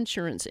taxes and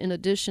insurance in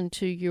addition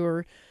to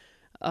your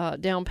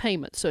down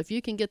payment. So if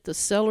you can get the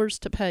sellers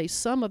to pay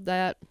some of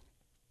that,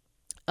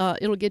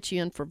 it'll get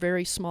you in for a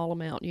very small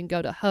amount. You can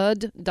go to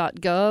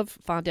HUD.gov,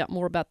 find out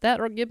more about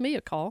that, or give me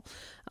a call.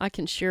 I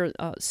can share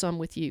some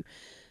with you.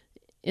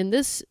 In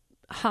this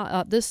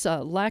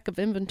lack of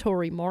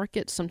inventory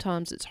market,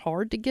 sometimes it's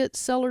hard to get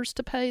sellers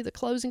to pay the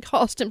closing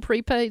cost and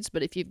prepaids,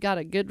 but if you've got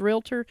a good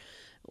realtor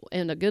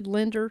and a good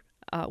lender,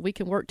 we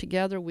can work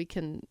together. We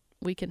can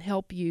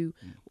help you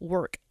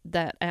work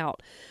that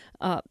out.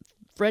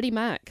 Freddie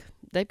Mac,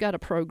 they've got a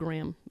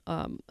program,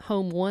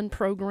 Home One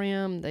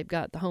program. They've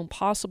got the Home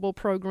Possible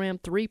program,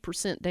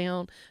 3%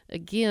 down.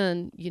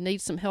 Again, you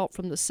need some help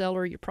from the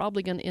seller. You're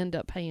probably going to end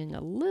up paying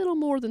a little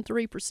more than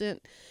 3%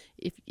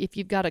 if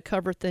you've got to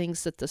cover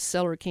things that the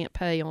seller can't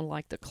pay on,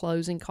 like the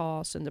closing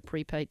costs and the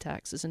prepaid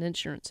taxes and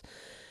insurance.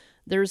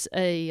 There's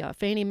a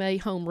Fannie Mae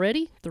Home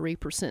Ready,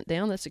 3%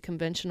 down. That's a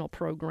conventional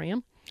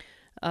program.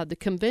 The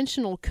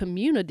conventional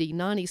community,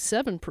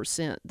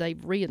 97%,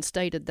 they've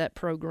reinstated that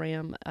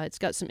program. It's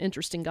got some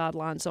interesting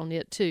guidelines on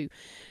it, too.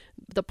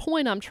 The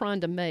point I'm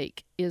trying to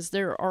make is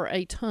there are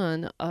a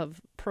ton of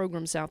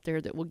programs out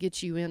there that will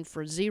get you in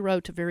for zero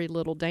to very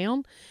little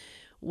down.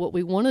 What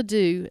we want to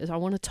do is I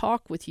want to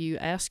talk with you,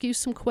 ask you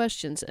some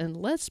questions, and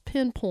let's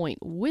pinpoint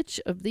which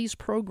of these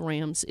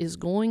programs is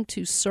going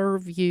to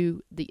serve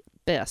you the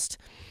best.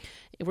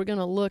 We're going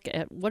to look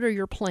at what are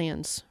your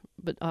plans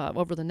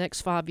over the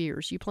next 5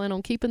 years. You plan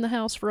on keeping the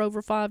house for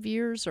over 5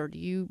 years, or do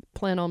you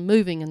plan on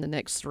moving in the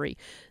next 3?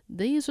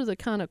 These are the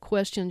kind of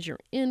questions, your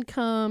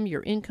income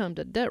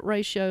to debt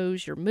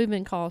ratios, your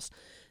moving costs,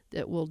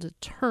 that will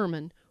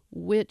determine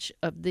which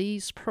of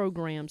these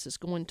programs is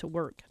going to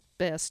work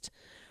best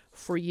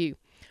for you.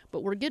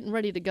 But we're getting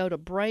ready to go to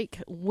break.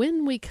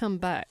 When we come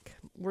back,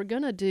 we're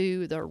going to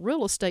do the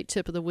real estate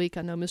tip of the week.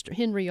 I know Mr.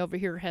 Henry over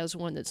here has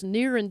one that's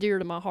near and dear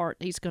to my heart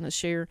he's going to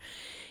share.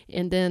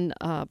 And then,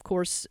 of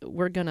course,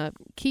 we're going to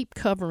keep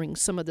covering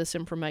some of this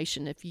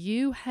information. If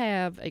you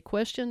have a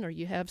question or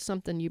you have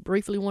something you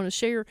briefly want to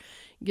share,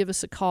 give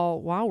us a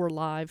call while we're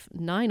live,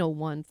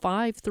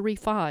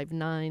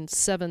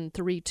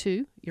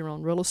 901-535-9732. You're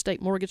on Real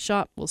Estate Mortgage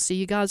Shop. We'll see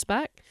you guys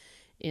back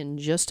in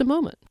just a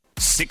moment.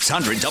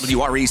 600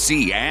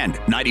 WREC and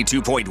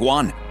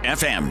 92.1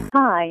 FM.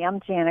 Hi, I'm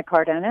Jana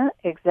Cardona,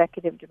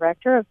 Executive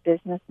Director of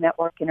Business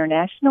Network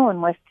International in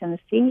West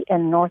Tennessee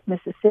and North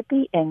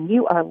Mississippi, and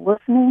you are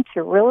listening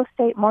to Real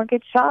Estate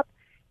Mortgage Shop.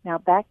 Now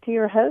back to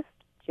your host,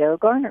 Joe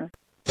Garner.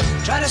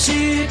 Try to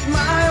see it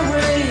my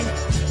way.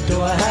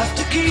 Do I have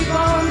to keep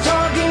on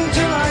talking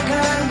till I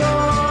can go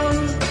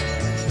on?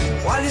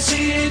 While you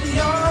see it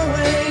your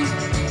way,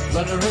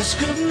 but the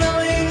risk of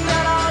knowing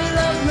that our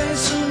love may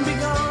soon be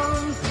gone.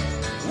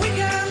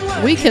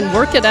 We can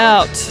work it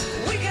out.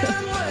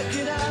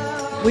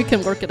 We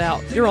can work it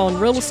out. You're on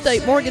Real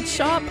Estate Mortgage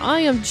Shop. I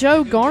am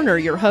Joe Garner,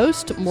 your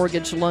host,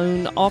 mortgage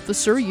loan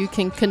officer. You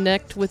can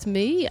connect with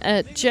me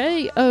at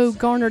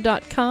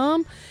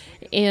jogarner.com.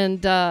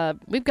 And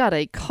we've got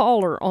a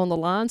caller on the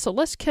line, so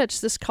let's catch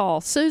this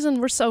call.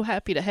 Susan, we're so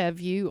happy to have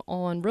you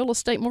on Real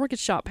Estate Mortgage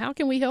Shop. How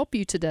can we help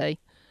you today?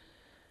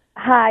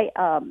 Hi,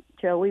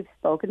 Joe. We've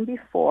spoken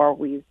before.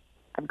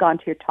 I've gone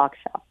to your talk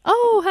shop.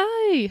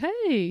 Oh, hey.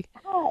 Hi.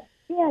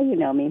 Yeah, you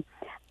know me.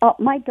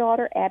 My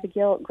daughter,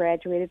 Abigail,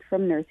 graduated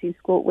from nursing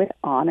school with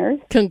honors.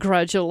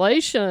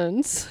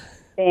 Congratulations.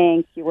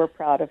 Thank you. We're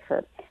proud of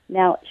her.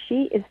 Now,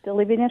 she is still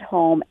living at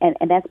home, and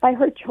that's by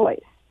her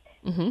choice.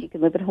 Mm-hmm. She can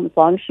live at home as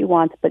long as she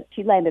wants, but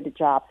she landed a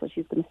job, so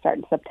she's going to start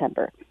in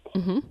September.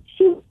 Mm-hmm.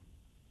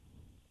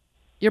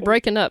 You're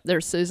breaking up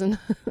there, Susan.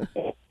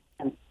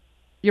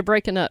 You're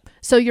breaking up.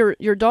 So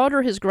your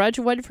daughter has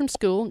graduated from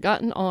school,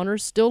 gotten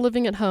honors, still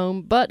living at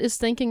home, but is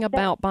thinking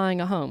about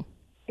buying a home.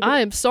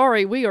 I am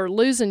sorry, we are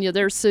losing you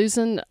there,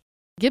 Susan.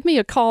 Give me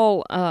a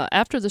call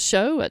after the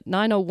show at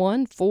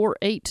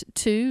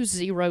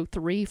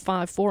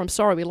 901-482-0354. I'm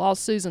sorry, we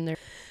lost Susan there.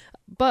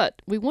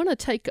 But we want to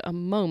take a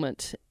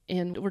moment,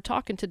 and we're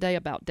talking today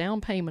about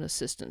down payment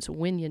assistance.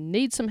 When you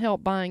need some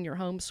help buying your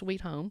home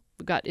sweet home,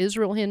 we've got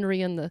Israel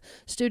Henry in the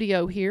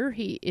studio here.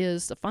 He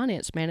is the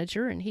finance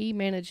manager, and he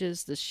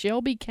manages the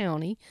Shelby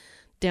County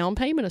Down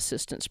Payment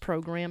Assistance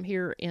Program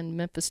here in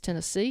Memphis,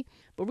 Tennessee.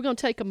 But we're going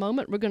to take a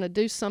moment. We're going to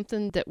do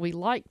something that we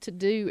like to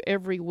do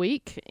every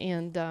week,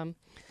 and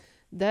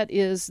that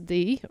is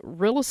the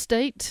real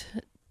estate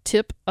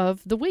tip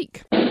of the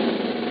week.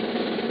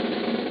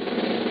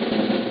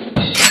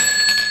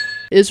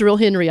 Israel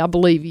Henry, I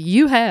believe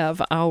you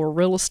have our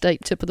real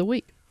estate tip of the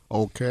week.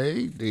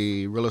 Okay,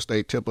 the real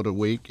estate tip of the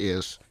week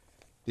is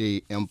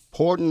the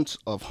importance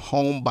of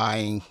home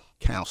buying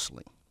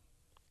counseling.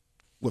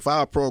 With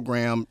our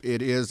program,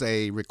 it is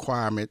a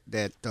requirement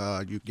that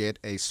you get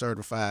a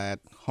certified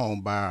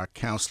home buyer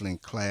counseling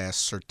class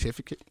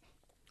certificate.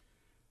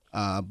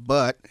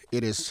 But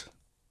it is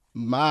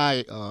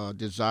my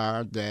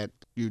desire that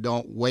you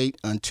don't wait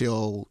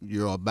until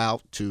you're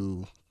about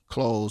to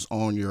close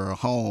on your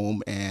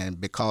home, and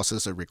because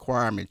it's a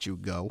requirement you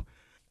go.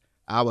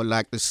 I would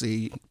like to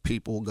see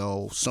people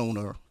go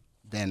sooner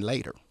than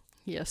later.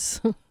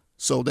 Yes.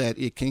 So that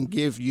it can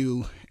give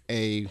you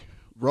a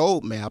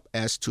roadmap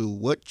as to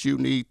what you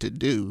need to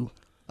do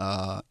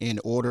in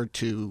order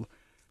to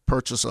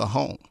purchase a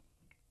home.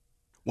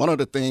 One of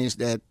the things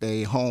that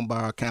the home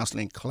buyer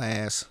counseling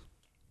class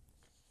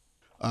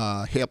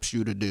helps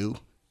you to do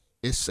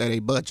is set a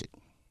budget.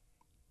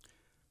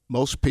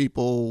 Most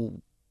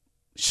people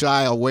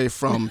shy away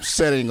from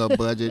setting a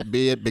budget,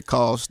 be it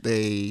because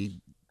they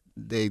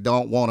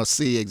don't want to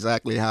see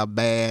exactly how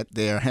bad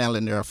they're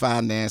handling their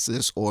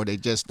finances, or they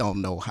just don't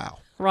know how.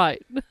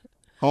 Right.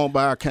 Home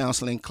buyer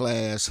counseling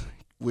class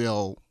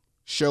will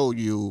show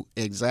you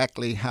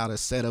exactly how to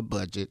set a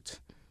budget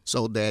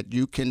so that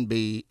you can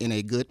be in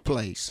a good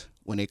place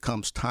when it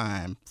comes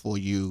time for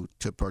you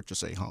to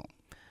purchase a home.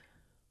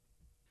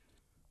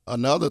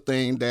 Another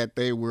thing that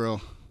they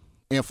will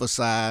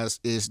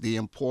emphasize is the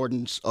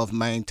importance of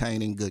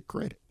maintaining good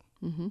credit.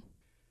 Mm-hmm.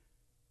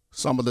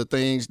 Some of the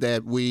things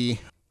that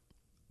we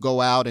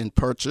go out and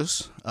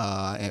purchase,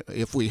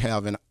 if we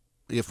have a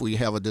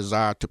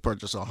desire to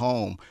purchase a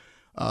home,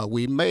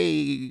 we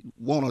may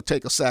want to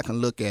take a second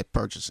look at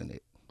purchasing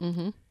it.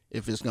 Mm-hmm.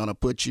 If it's going to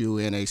put you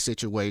in a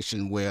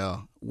situation where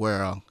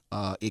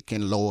it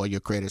can lower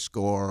your credit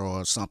score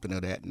or something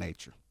of that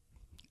nature.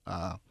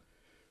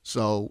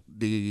 So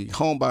the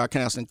home buyer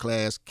counseling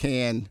class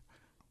can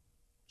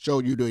show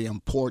you the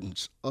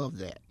importance of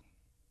that.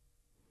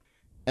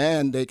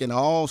 And they can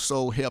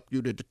also help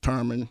you to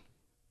determine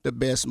the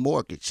best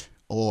mortgage,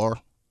 or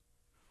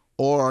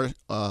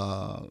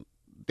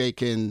they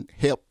can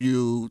help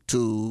you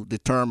to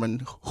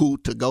determine who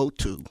to go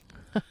to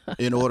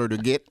in order to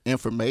get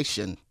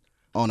information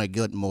on a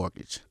good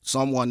mortgage.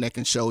 Someone that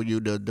can show you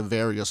the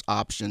various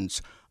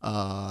options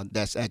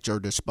that's at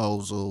your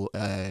disposal,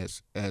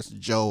 as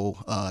Joe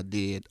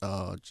did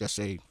just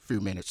a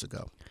few minutes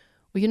ago.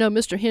 Well,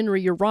 Mr. Henry,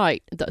 you're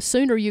right. The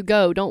sooner you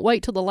go, don't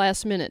wait till the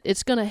last minute.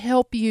 It's going to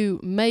help you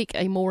make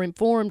a more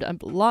informed, a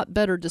lot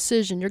better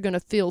decision. You're going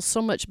to feel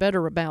so much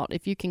better about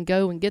if you can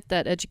go and get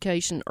that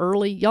education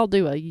early. Y'all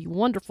do a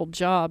wonderful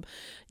job.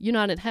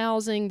 United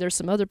Housing, there's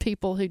some other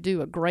people who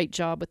do a great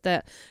job with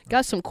that.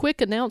 Got some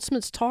quick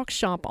announcements. Talk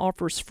Shop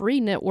offers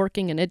free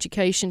networking and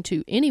education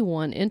to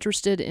anyone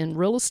interested in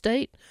real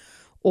estate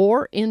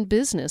or in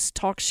business.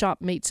 Talk Shop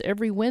meets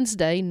every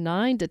Wednesday,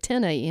 9 to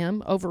 10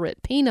 a.m. over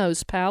at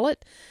Pino's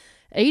Palette,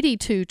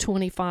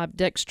 8225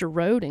 Dexter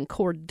Road in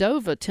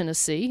Cordova,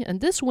 Tennessee.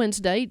 And this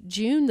Wednesday,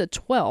 June the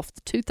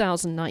 12th,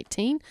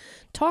 2019,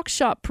 Talk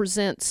Shop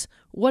presents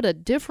What a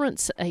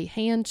Difference a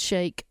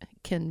Handshake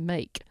Can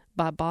Make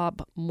by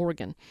Bob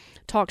Morgan.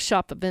 Talk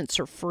Shop events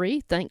are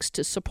free thanks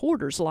to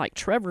supporters like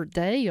Trevor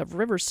Day of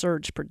River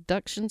Surge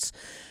Productions.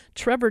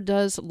 Trevor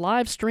does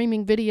live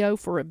streaming video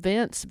for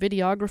events,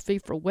 videography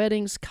for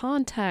weddings.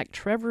 Contact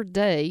Trevor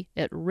Day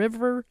at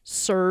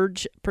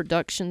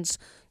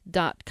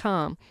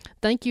riversurgeproductions.com.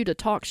 Thank you to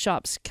Talk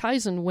Shop's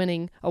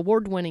Kaizen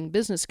award-winning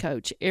business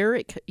coach,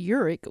 Eric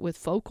Urich with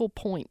Focal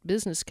Point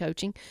Business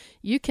Coaching.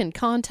 You can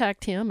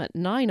contact him at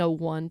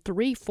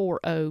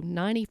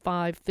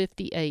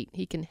 901-340-9558.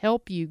 He can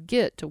help you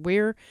get to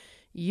where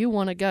you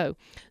want to go.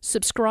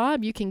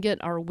 Subscribe. You can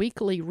get our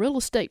weekly Real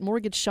Estate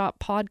Mortgage Shop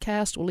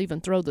podcast. We'll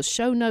even throw the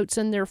show notes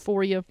in there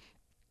for you.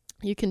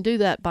 You can do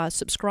that by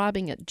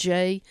subscribing at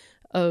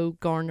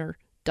jogarner.com.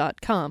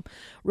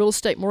 Real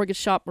Estate Mortgage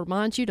Shop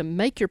reminds you to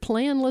make your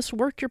plan. Let's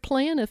work your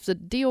plan. If the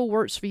deal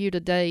works for you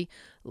today,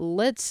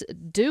 let's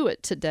do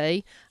it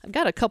today. I've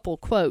got a couple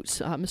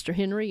quotes, Mr.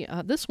 Henry.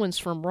 This one's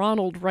from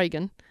Ronald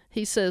Reagan.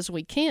 He says,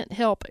 "We can't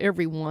help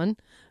everyone,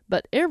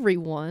 but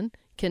everyone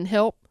can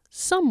help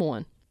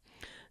someone."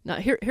 Now,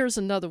 here's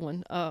another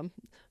one. The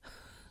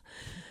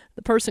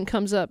person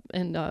comes up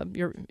and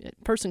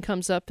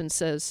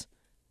says,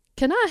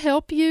 "Can I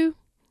help you?"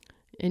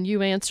 And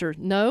you answer,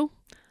 "No,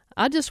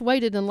 I just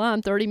waited in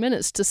line 30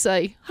 minutes to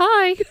say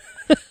hi."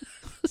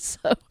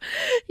 So,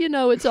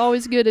 it's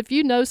always good. If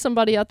you know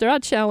somebody out there, I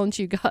challenge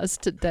you guys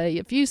today.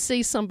 If you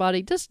see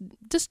somebody, just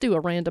do a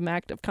random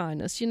act of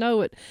kindness.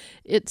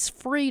 It's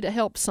free to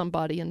help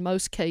somebody in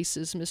most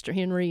cases, Mr.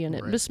 Henry, and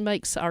it just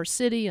makes our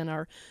city and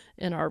our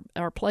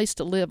place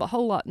to live a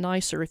whole lot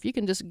nicer. If you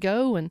can just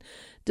go and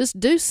just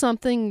do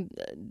something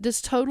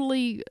just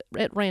totally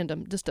at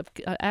random, just an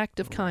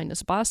act of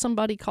kindness, buy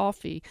somebody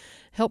coffee,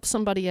 help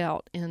somebody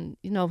out, and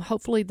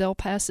hopefully they'll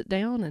pass it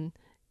down, and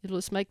it'll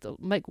just make the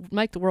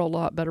world a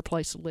lot better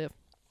place to live.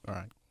 All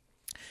right.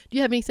 Do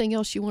you have anything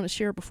else you want to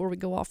share before we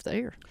go off the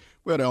air?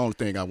 Well, the only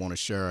thing I want to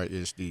share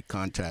is the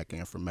contact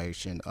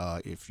information.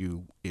 If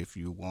you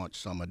want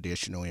some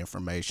additional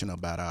information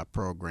about our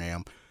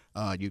program,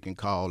 you can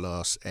call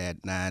us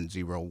at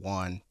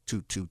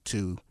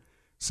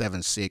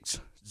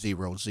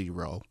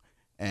 901-222-7600,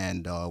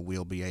 and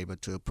we'll be able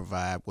to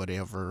provide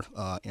whatever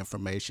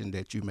information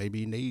that you may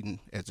be needing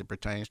as it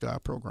pertains to our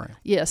program.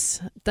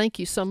 Yes, thank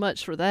you so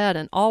much for that.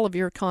 And all of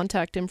your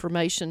contact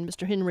information,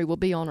 Mr. Henry, will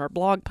be on our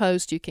blog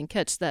post. You can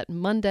catch that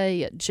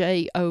Monday at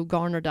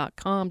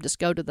jogarner.com. Just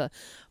go to the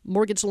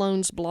Mortgage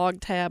Loans blog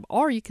tab,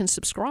 or you can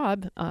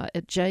subscribe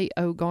at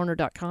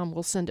jogarner.com.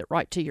 We'll send it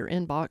right to your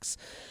inbox.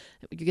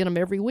 You get them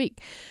every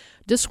week.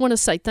 Just want to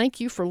say thank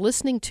you for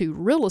listening to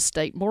Real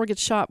Estate Mortgage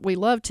Shop. We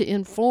love to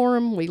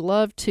inform, we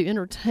love to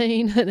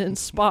entertain and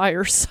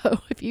inspire.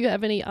 So if you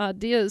have any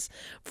ideas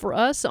for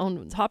us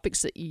on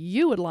topics that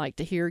you would like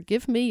to hear,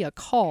 give me a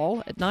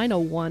call at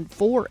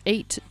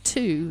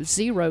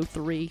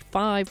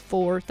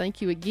 901-482-0354.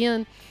 Thank you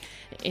again.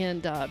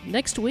 And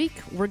next week,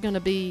 we're going to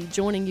be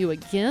joining you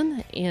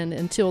again. And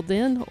until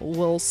then,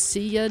 we'll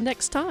see you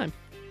next time.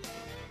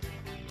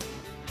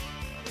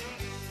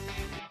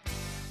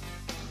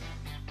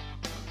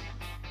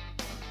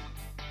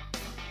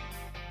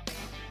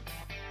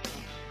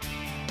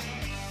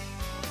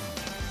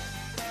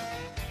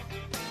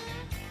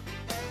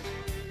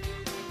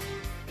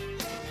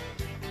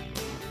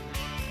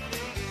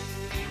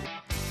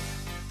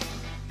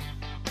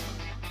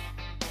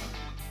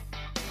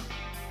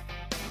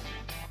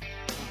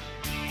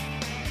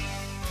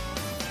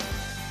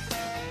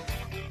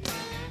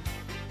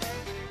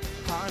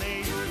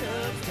 Honey,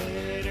 love's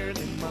better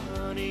than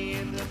money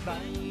in the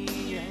bank.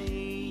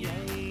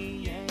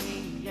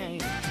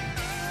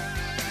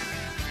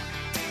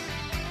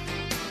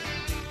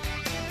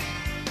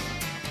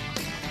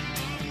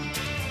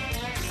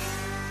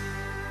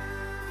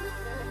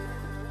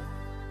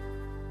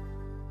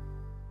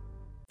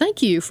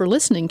 Thank you for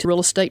listening to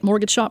Real Estate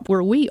Mortgage Shop,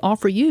 where we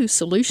offer you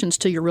solutions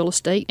to your real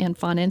estate and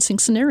financing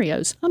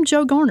scenarios. I'm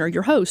Joe Garner,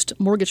 your host,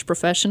 mortgage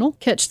professional.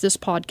 Catch this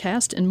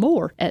podcast and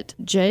more at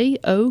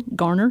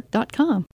jogarner.com.